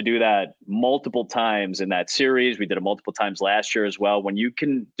we got to do that multiple times in that series. We did it multiple times last year as well. When you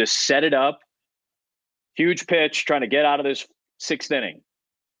can just set it up, huge pitch, trying to get out of this sixth inning,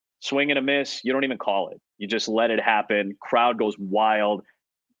 swing and a miss, you don't even call it. You just let it happen. Crowd goes wild.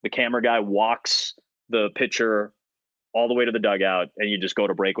 The camera guy walks the pitcher all the way to the dugout, and you just go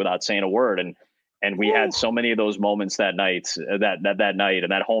to break without saying a word. And we had so many of those moments that night, that night,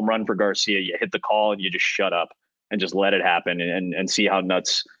 and that home run for Garcia, you hit the call and you just shut up and just let it happen and see how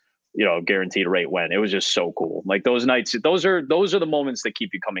nuts, guaranteed rate went. It was just so cool. Like those nights, those are the moments that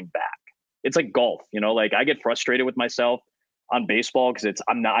keep you coming back. It's like golf, like I get frustrated with myself on baseball because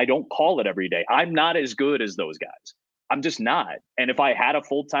I don't call it every day. I'm not as good as those guys. I'm just not. And if I had a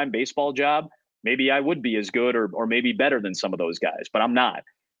full-time baseball job, maybe I would be as good or maybe better than some of those guys, but I'm not.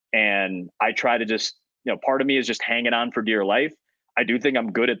 And I try to just, part of me is just hanging on for dear life. I do think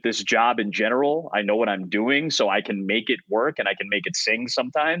I'm good at this job in general. I know what I'm doing, so I can make it work and I can make it sing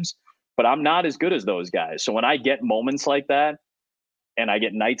sometimes, but I'm not as good as those guys. So when I get moments like that and I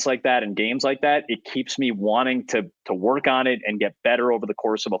get nights like that and games like that, it keeps me wanting to work on it and get better over the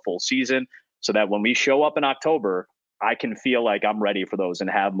course of a full season so that when we show up in October, I can feel like I'm ready for those and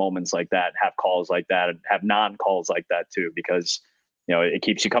have moments like that, have calls like that, and have non-calls like that too, because it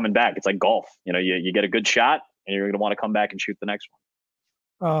keeps you coming back. It's like golf. You get a good shot and you're going to want to come back and shoot the next one.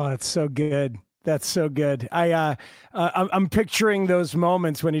 Oh, that's so good. That's so good. I'm picturing those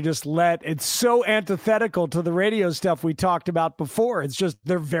moments when you just it's so antithetical to the radio stuff we talked about before. It's just,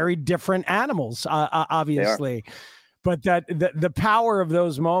 they're very different animals, obviously. But the power of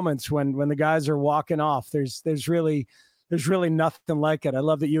those moments when the guys are walking off, there's really nothing like it. I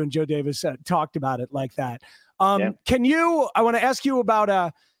love that you and Joe Davis talked about it like that. I want to ask you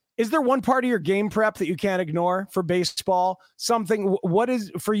about, is there one part of your game prep that you can't ignore for baseball? What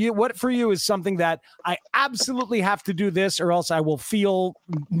for you is something that I absolutely have to do this or else I will feel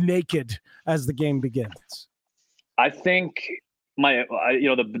naked as the game begins? I think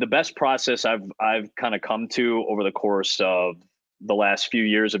the best process I've kind of come to over the course of the last few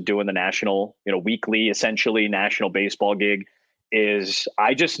years of doing the national, weekly, essentially national baseball gig is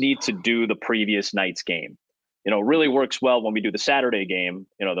I just need to do the previous night's game. It really works well when we do the Saturday game,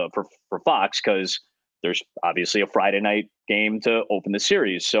 for Fox, because there's obviously a Friday night game to open the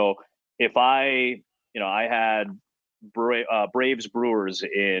series. So if I had Braves Brewers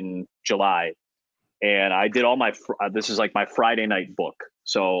in July, and I did all this is like my Friday night book.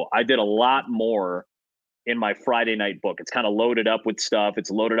 So I did a lot more in my Friday night book. It's kind of loaded up with stuff.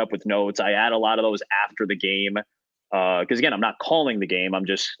 It's loaded up with notes. I add a lot of those after the game. Because again, I'm not calling the game. I'm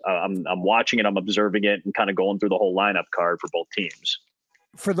just I'm watching it. I'm observing it and kind of going through the whole lineup card for both teams.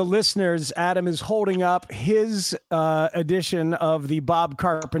 For the listeners, Adam is holding up his edition of the Bob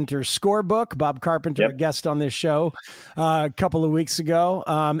Carpenter scorebook. Bob Carpenter, a guest on this show a couple of weeks ago.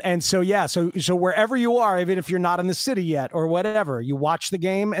 And so wherever you are, even if you're not in the city yet or whatever, you watch the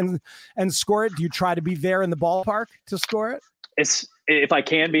game and score it. Do you try to be there in the ballpark to score it? If I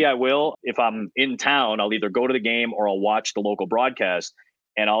can be, I will. If I'm in town, I'll either go to the game or I'll watch the local broadcast,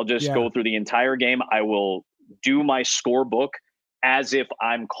 and I'll just go through the entire game. I will do my scorebook as if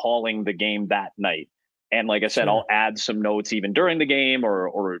I'm calling the game that night. And like I said, I'll add some notes even during the game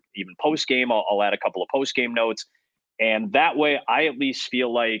or even post game. I'll add a couple of post game notes. And that way I at least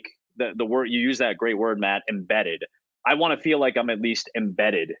feel like the word, you use that great word, Matt, embedded. I want to feel like I'm at least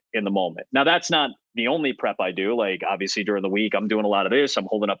embedded in the moment. Now, that's not the only prep I do. Like, obviously, during the week, I'm doing a lot of this. I'm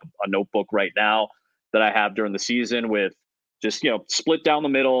holding up a notebook right now that I have during the season with just, split down the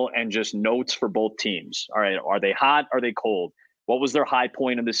middle and just notes for both teams. All right, are they hot? Are they cold? What was their high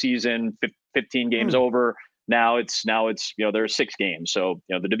point of the season? 15 games over. Now it's there are 6 games. So,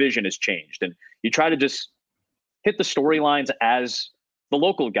 the division has changed. And you try to just hit the storylines as the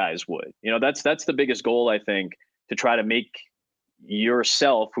local guys would. That's the biggest goal, I think, to try to make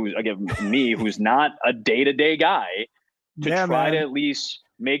yourself, who's not a day-to-day guy, to to at least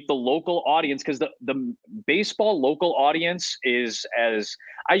make the local audience, because the baseball local audience is, as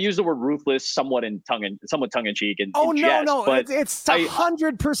I use the word ruthless, somewhat tongue in cheek and jest, but it's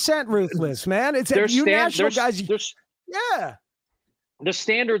 100% ruthless, man. It's national guys. The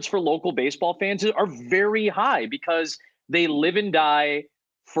standards for local baseball fans are very high because they live and die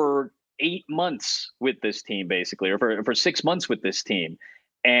for 8 months with this team, basically, or for 6 months with this team.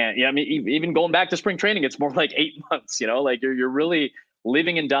 And even going back to spring training, it's more like 8 months, like you're really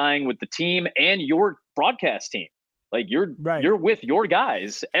living and dying with the team and your broadcast team. Like you're with your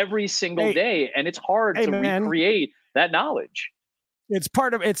guys every single day, and it's hard to recreate that knowledge. It's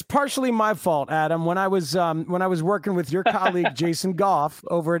partially my fault, Adam. When I was working with your colleague Jason Goff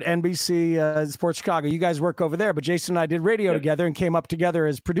over at NBC Sports Chicago, you guys work over there, but Jason and I did radio together and came up together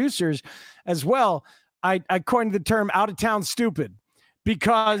as producers as well. I coined the term "out of town stupid"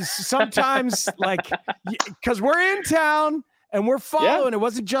 because sometimes, because we're in town and we're following. It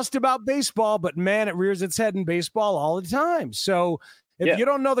wasn't just about baseball, but man, it rears its head in baseball all the time. So if you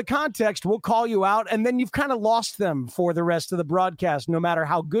don't know the context, we'll call you out, and then you've kind of lost them for the rest of the broadcast, no matter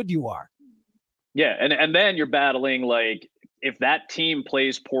how good you are. Yeah, and then you're battling, like, if that team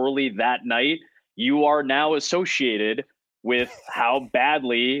plays poorly that night, you are now associated with how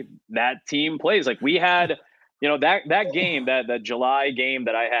badly that team plays. Like we had, that game, that July game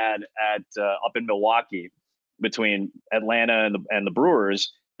that I had at up in Milwaukee between Atlanta and the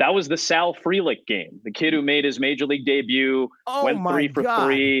Brewers. That was the Sal Frelick game. The kid who made his major league debut, went 3 for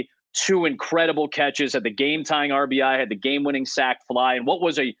 3, 2 incredible catches, had the game-tying RBI, had the game-winning sac fly, and what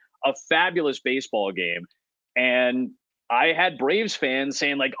was a fabulous baseball game. And I had Braves fans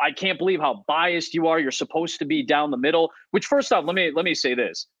saying, like, I can't believe how biased you are. You're supposed to be down the middle. Which, first off, let me say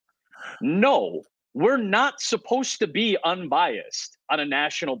this. No, we're not supposed to be unbiased on a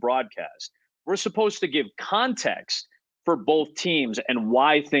national broadcast. We're supposed to give context for both teams and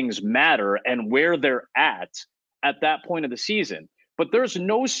why things matter and where they're at that point of the season. But there's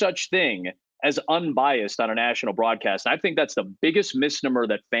no such thing as unbiased on a national broadcast. And I think that's the biggest misnomer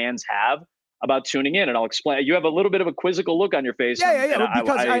that fans have about tuning in. And I'll explain. You have a little bit of a quizzical look on your face. Yeah.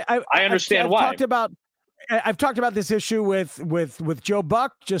 Because I understand why. I've talked about this issue with Joe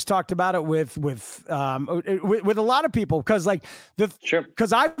Buck. Just talked about it with a lot of people because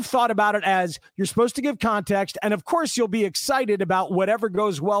because I've thought about it as you're supposed to give context, and of course you'll be excited about whatever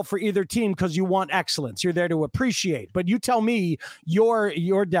goes well for either team because you want excellence. You're there to appreciate. But you tell me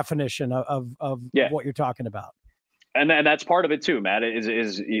your definition of what you're talking about. And that's part of it too, Matt.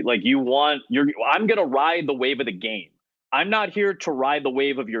 Is like I'm gonna ride the wave of the game. I'm not here to ride the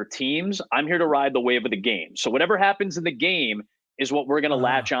wave of your teams. I'm here to ride the wave of the game. So whatever happens in the game is what we're going to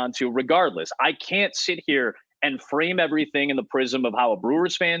latch on to regardless. I can't sit here and frame everything in the prism of how a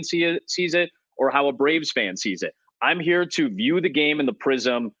Brewers fan sees it or how a Braves fan sees it. I'm here to view the game in the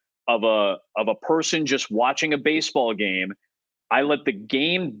prism of a person just watching a baseball game. I let the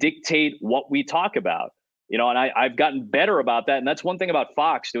game dictate what we talk about. And I've gotten better about that. And that's one thing about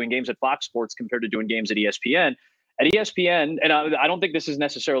Fox, doing games at Fox Sports compared to doing games at ESPN. At ESPN, and I don't think this is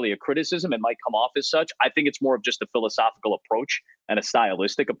necessarily a criticism. It might come off as such. I think it's more of just a philosophical approach and a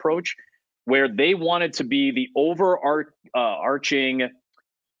stylistic approach where they wanted to be the overarching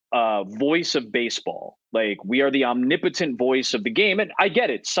voice of baseball. Like, we are the omnipotent voice of the game. And I get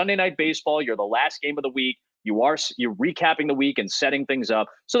it. Sunday Night Baseball, you're the last game of the week. You're recapping the week and setting things up.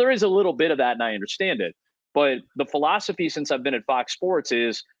 So there is a little bit of that, and I understand it. But the philosophy since I've been at Fox Sports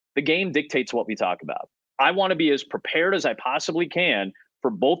is the game dictates what we talk about. I want to be as prepared as I possibly can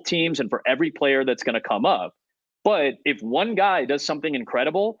for both teams and for every player that's going to come up. But if one guy does something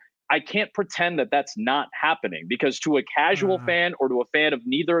incredible, I can't pretend that that's not happening, because to a casual fan or to a fan of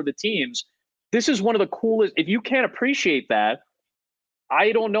neither of the teams, this is one of the coolest. If you can't appreciate that,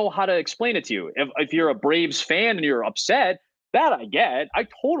 I don't know how to explain it to you. If you're a Braves fan and you're upset, that I get. I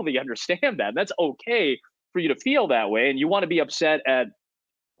totally understand that. That's okay for you to feel that way. And you want to be upset at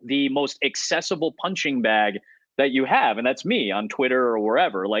the most accessible punching bag that you have. And that's me on Twitter or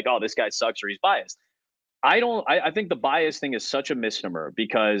wherever, like, oh, this guy sucks or he's biased. I think the bias thing is such a misnomer,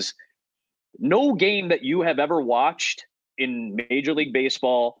 because no game that you have ever watched in Major League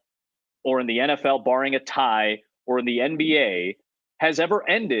Baseball or in the NFL, barring a tie, or in the NBA, has ever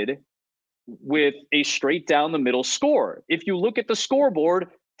ended with a straight down the middle score. If you look at the scoreboard,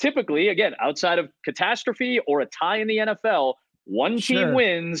 typically, again, outside of catastrophe or a tie in the NFL, one team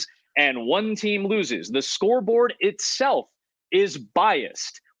wins and one team loses. The scoreboard itself is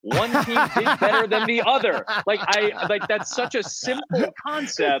biased. One team did better than the other. Like that's such a simple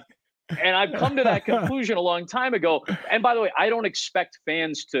concept. And I've come to that conclusion a long time ago. And by the way, I don't expect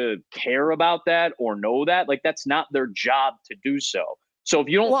fans to care about that or know that. Like, that's not their job to do so. So if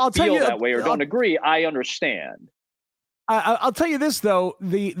you don't feel that way or don't agree, I understand. I'll tell you this, though,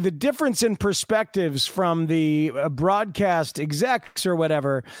 the difference in perspectives from the broadcast execs or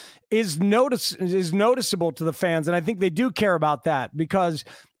whatever is noticeable to the fans. And I think they do care about that, because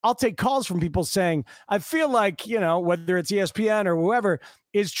I'll take calls from people saying, I feel like, whether it's ESPN or whoever,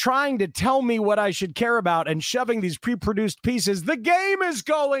 is trying to tell me what I should care about and shoving these pre-produced pieces. The game is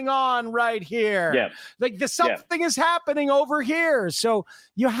going on right here. Yeah. Like something is happening over here. So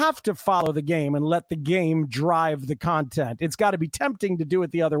you have to follow the game and let the game drive the content. It's got to be tempting to do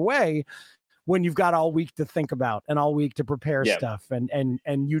it the other way when you've got all week to think about and all week to prepare stuff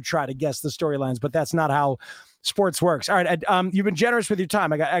and you try to guess the storylines, but that's not how sports works. All right. You've been generous with your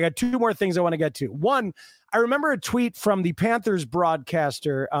time. I got two more things I want to get to. One, I remember a tweet from the Panthers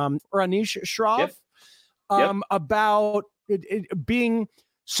broadcaster, Anish Shroff, about it being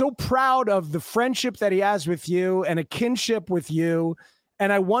so proud of the friendship that he has with you and a kinship with you.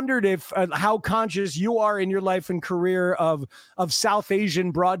 And I wondered if how conscious you are in your life and career of South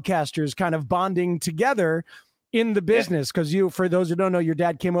Asian broadcasters kind of bonding together in the business. Because for those who don't know, your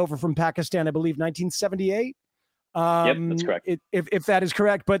dad came over from Pakistan, I believe, 1978. That's correct. If that is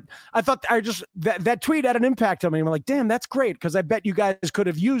correct. But I thought that tweet had an impact on me. I'm like, damn, that's great. Because I bet you guys could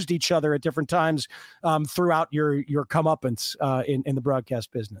have used each other at different times throughout your comeuppance in the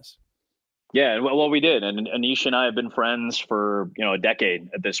broadcast business. Yeah, well, we did, and Anish and I have been friends for a decade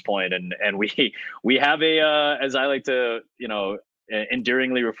at this point, and we have a as I like to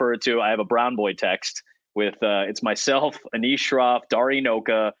endearingly refer to, I have a brown boy text with it's myself, Anish Shroff, Dari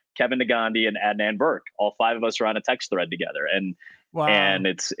Noka, Kevin Nagandi, and Adnan Burke. All five of us are on a text thread together, and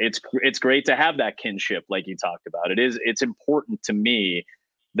it's great to have that kinship, like you talked about. It's important to me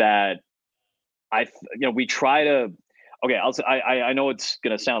that we try to. Okay, I know it's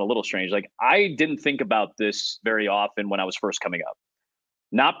going to sound a little strange. Like, I didn't think about this very often when I was first coming up.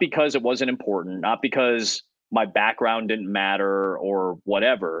 Not because it wasn't important, not because my background didn't matter or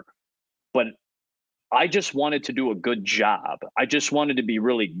whatever, but I just wanted to do a good job. I just wanted to be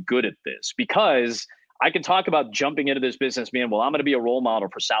really good at this, because I can talk about jumping into this business being, well, I'm going to be a role model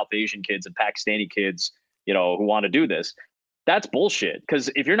for South Asian kids and Pakistani kids, who want to do this. That's bullshit. Because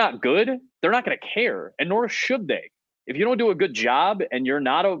if you're not good, they're not going to care, and nor should they. If you don't do a good job and you're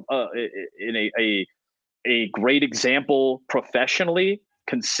not a great example professionally,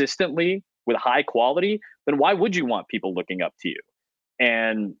 consistently, with high quality, then why would you want people looking up to you?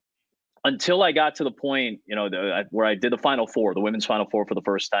 And until I got to the point, where I did the Final Four, the women's Final Four for the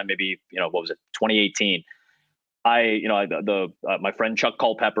first time, maybe, 2018. My friend Chuck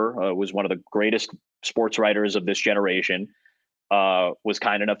Culpepper was one of the greatest sports writers of this generation. Was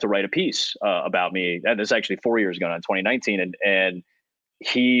kind enough to write a piece about me, and this is actually 4 years ago, in 2019, and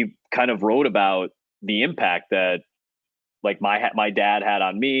he kind of wrote about the impact that, like, my dad had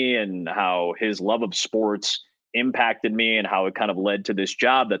on me, and how his love of sports impacted me, and how it kind of led to this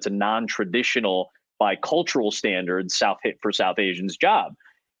job that's a non-traditional, by cultural standards, South Asians job.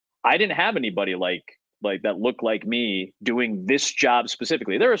 I didn't have anybody like that looked like me doing this job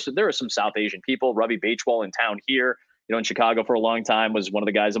specifically. There are some South Asian people. Ravi Bachwal in town here, in Chicago for a long time, was one of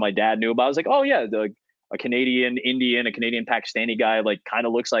the guys that my dad knew about. I was like, oh yeah, a Canadian Indian, a Canadian Pakistani guy, like, kind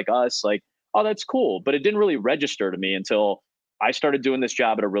of looks like us. Like, oh, that's cool. But it didn't really register to me until I started doing this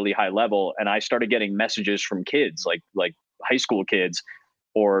job at a really high level, and I started getting messages from kids, like high school kids,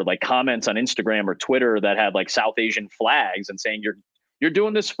 or like comments on Instagram or Twitter that had like South Asian flags and saying, you're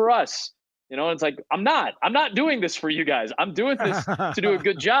doing this for us. It's like, I'm not doing this for you guys. I'm doing this to do a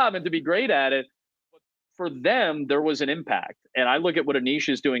good job and to be great at it. For them, there was an impact. And I look at what Anish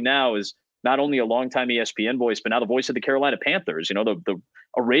is doing now is not only a longtime ESPN voice, but now the voice of the Carolina Panthers.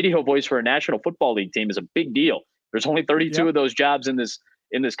 A radio voice for a National Football League team is a big deal. There's only 32 of those jobs in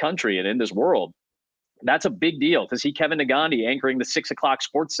this country and in this world. That's a big deal. To see Kevin Nagandi anchoring the 6 o'clock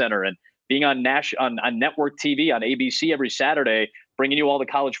Sports Center and being on network TV on ABC every Saturday, bringing you all the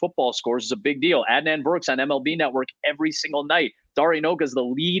college football scores, is a big deal. Adnan Burke's on MLB Network every single night. Dari Noka is the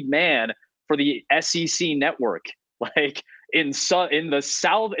lead man for the SEC network. Like, in the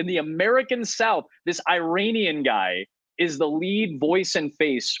South, in the American South, this Iranian guy is the lead voice and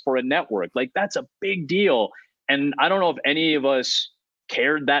face for a network. Like, that's a big deal. And I don't know if any of us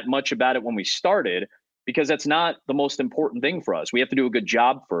cared that much about it when we started, because that's not the most important thing for us. We have to do a good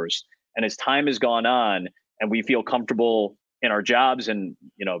job first. And as time has gone on and we feel comfortable in our jobs, and,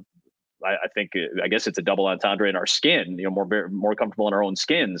 I guess it's a double entendre, in our skin, more comfortable in our own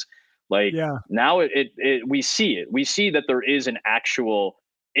skins. Like, now we see that there is an actual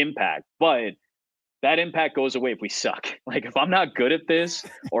impact, but that impact goes away if we suck. Like, if I'm not good at this,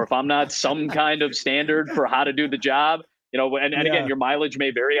 or if I'm not some kind of standard for how to do the job, again, your mileage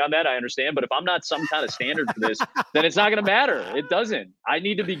may vary on that, I understand, but if I'm not some kind of standard for this, then it's not going to matter. It doesn't. I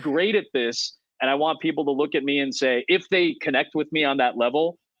need to be great at this. And I want people to look at me and say, if they connect with me on that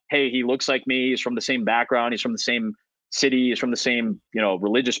level, hey, he looks like me, he's from the same background, he's from the same city, is from the same,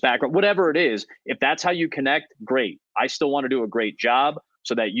 religious background, whatever it is. If that's how you connect, great. I still want to do a great job,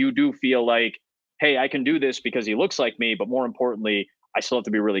 so that you do feel like, hey, I can do this because he looks like me, but more importantly, I still have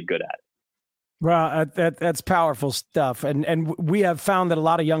to be really good at it. Well, that's powerful stuff, and we have found that a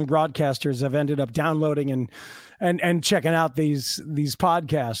lot of young broadcasters have ended up downloading and checking out these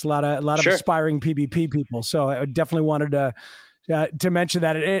podcasts. A lot of aspiring PBP people. So I definitely wanted to mention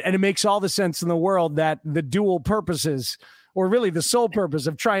that, and it makes all the sense in the world that the dual purposes, or really the sole purpose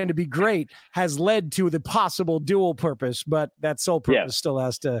of trying to be great, has led to the possible dual purpose, but that sole purpose still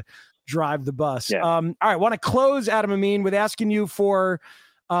has to drive the bus. Yeah. All right, I want to close, Adam Amin, with asking you for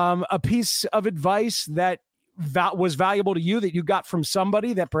a piece of advice that was valuable to you that you got from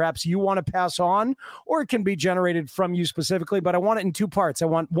somebody that perhaps you want to pass on, or it can be generated from you specifically, but I want it in two parts. I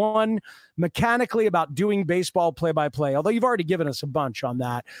want one mechanically about doing baseball play-by-play, although you've already given us a bunch on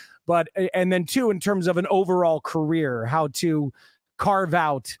that, and then two, in terms of an overall career, how to carve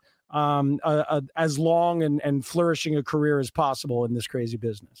out as long and flourishing a career as possible in this crazy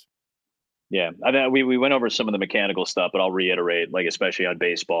business. Yeah, I mean, we went over some of the mechanical stuff, but I'll reiterate, like, especially on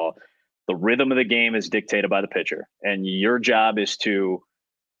baseball, the rhythm of the game is dictated by the pitcher, and your job is to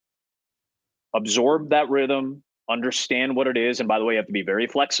absorb that rhythm, understand what it is. And by the way, you have to be very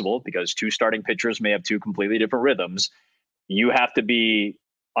flexible because two starting pitchers may have two completely different rhythms. You have to be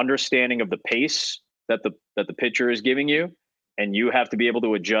understanding of the pace that the pitcher is giving you, and you have to be able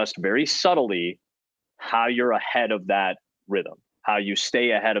to adjust very subtly how you're ahead of that rhythm, how you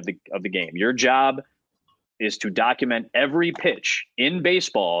stay ahead of the game. Your job is to document every pitch in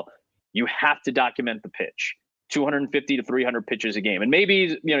baseball. You have to document the pitch, 250 to 300 pitches a game. And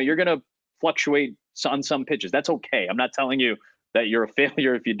maybe, you're going to fluctuate on some pitches. That's okay. I'm not telling you that you're a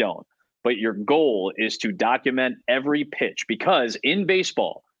failure if you don't, but your goal is to document every pitch, because in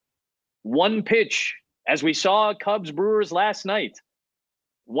baseball, one pitch, as we saw Cubs Brewers last night,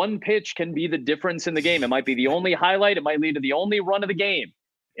 one pitch can be the difference in the game. It might be the only highlight. It might lead to the only run of the game.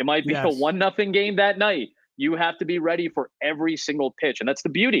 It might be a 1-0 game that night. You have to be ready for every single pitch. And that's the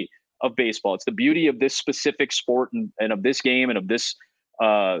beauty of baseball. It's the beauty of this specific sport and of this game and of this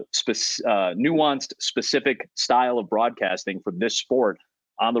nuanced, specific style of broadcasting for this sport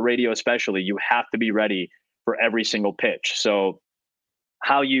on the radio, especially. You have to be ready for every single pitch. So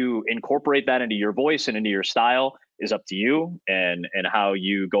how you incorporate that into your voice and into your style is up to you, and how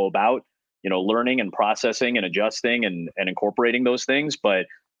you go about, learning and processing and adjusting and incorporating those things. But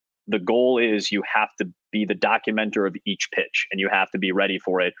the goal is you have to be the documenter of each pitch, and you have to be ready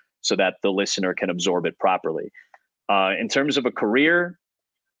for it so that the listener can absorb it properly. In terms of a career,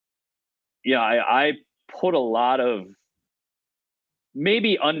 I put a lot of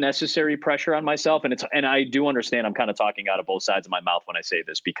maybe unnecessary pressure on myself. And I do understand I'm kind of talking out of both sides of my mouth when I say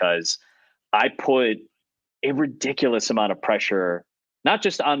this, because I put a ridiculous amount of pressure, not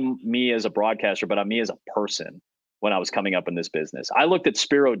just on me as a broadcaster, but on me as a person when I was coming up in this business. I looked at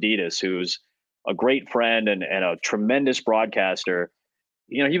Spiro Ditas, who's a great friend and a tremendous broadcaster.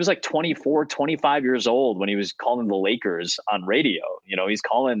 He was like 24, 25 years old when he was calling the Lakers on radio. He's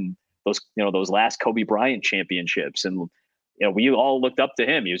calling those last Kobe Bryant championships. And, we all looked up to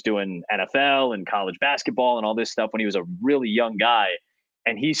him. He was doing NFL and college basketball and all this stuff when he was a really young guy.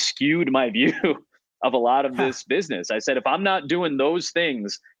 And he skewed my view of a lot of this business. I said, if I'm not doing those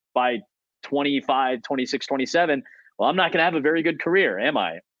things by 25, 26, 27, well, I'm not going to have a very good career, am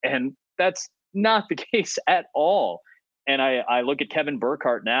I? And that's not the case at all. And I look at Kevin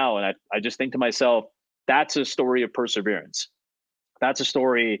Burkhardt now, and I just think to myself, that's a story of perseverance. That's a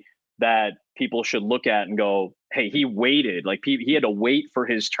story that people should look at and go, hey, he waited. Like, he had to wait for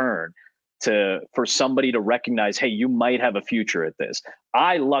his turn for somebody to recognize, hey, you might have a future at this.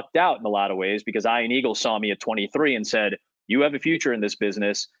 I lucked out in a lot of ways because Ian Eagle saw me at 23 and said, you have a future in this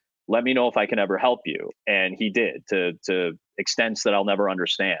business. Let me know if I can ever help you. And he did, to extents that I'll never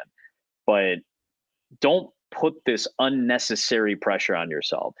understand. But don't put this unnecessary pressure on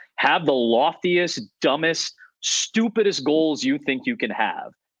yourself. Have the loftiest, dumbest, stupidest goals you think you can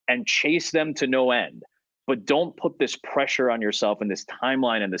have and chase them to no end. But don't put this pressure on yourself and this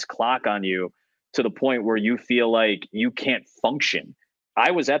timeline and this clock on you to the point where you feel like you can't function.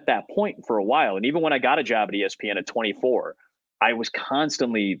 I was at that point for a while. And even when I got a job at ESPN at 24, I was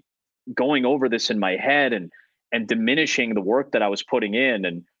constantly going over this in my head and diminishing the work that I was putting in.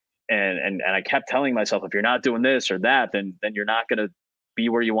 And I kept telling myself, if you're not doing this or that, then you're not going to be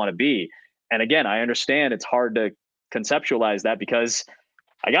where you want to be. And again, I understand it's hard to conceptualize that because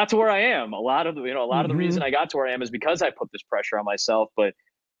I got to where I am. A lot of the reason I got to where I am is because I put this pressure on myself. But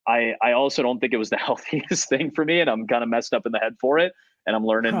I also don't think it was the healthiest thing for me, and I'm kind of messed up in the head for it. And I'm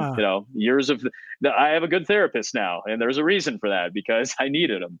learning, years of. I have a good therapist now, and there's a reason for that because I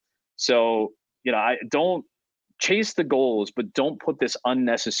needed him. So I don't chase the goals, but don't put this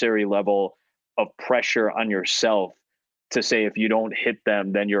unnecessary level of pressure on yourself to say if you don't hit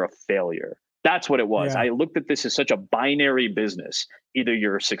them, then you're a failure. That's what it was. Yeah. I looked at this as such a binary business. Either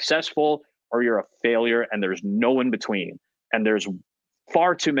you're successful or you're a failure, and there's no in between. And there's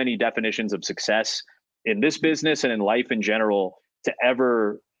far too many definitions of success in this business and in life in general to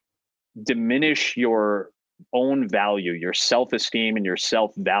ever diminish your own value, your self-esteem and your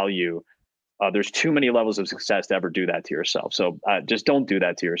self-value. There's too many levels of success to ever do that to yourself. So just don't do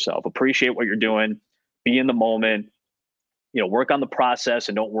that to yourself. Appreciate what you're doing. Be in the moment. Work on the process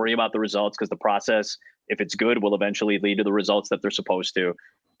and don't worry about the results, because the process, if it's good, will eventually lead to the results that they're supposed to,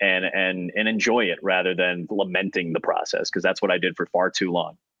 and enjoy it rather than lamenting the process, because that's what I did for far too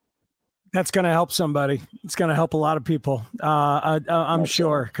long. That's going to help somebody. It's going to help a lot of people, I'm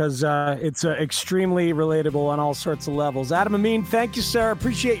sure, because it's extremely relatable on all sorts of levels. Adam Amin, thank you, sir.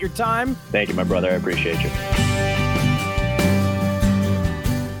 Appreciate your time. Thank you, my brother. I appreciate you.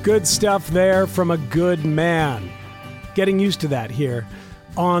 Good stuff there from a good man. Getting used to that here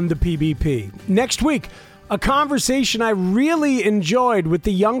on the PBP. Next week, a conversation I really enjoyed with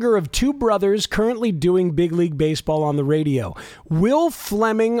the younger of two brothers currently doing big league baseball on the radio. Will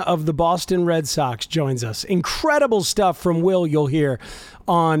Fleming of the Boston Red Sox joins us. Incredible stuff from Will you'll hear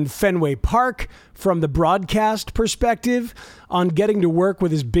on Fenway Park, from the broadcast perspective, on getting to work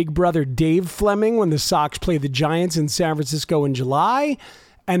with his big brother Dave Fleming when the Sox play the Giants in San Francisco in July,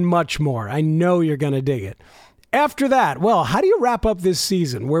 and much more. I know you're going to dig it. After that, well, how do you wrap up this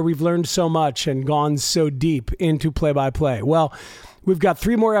season where we've learned so much and gone so deep into play-by-play? Well, we've got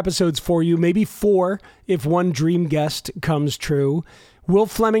 3 more episodes for you, maybe 4 if one dream guest comes true. Will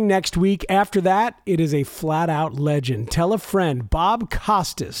Fleming next week. After that, it is a flat-out legend. Tell a friend. Bob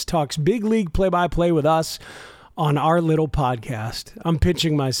Costas talks big league play-by-play with us on our little podcast. I'm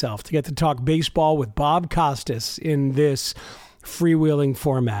pinching myself to get to talk baseball with Bob Costas in this freewheeling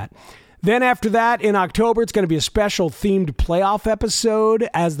format. Then after that, in October, it's going to be a special themed playoff episode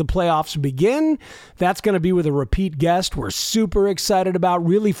as the playoffs begin. That's going to be with a repeat guest we're super excited about.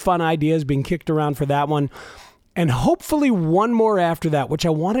 Really fun ideas being kicked around for that one. And hopefully one more after that, which I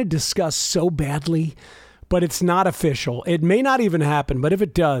want to discuss so badly, but it's not official. It may not even happen, but if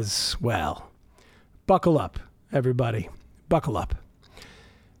it does, well, buckle up, everybody. Buckle up.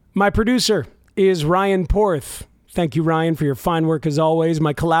 My producer is Ryan Porth. Thank you, Ryan, for your fine work as always.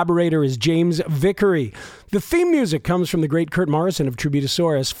 My collaborator is James Vickery. The theme music comes from the great Kurt Morrison of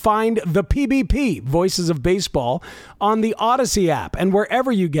Tributasaurus. Find the PBP, Voices of Baseball, on the Odyssey app and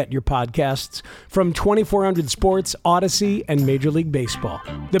wherever you get your podcasts from 2400 Sports, Odyssey, and Major League Baseball.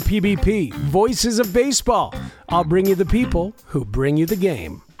 The PBP, Voices of Baseball. I'll bring you the people who bring you the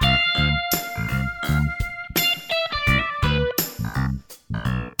game.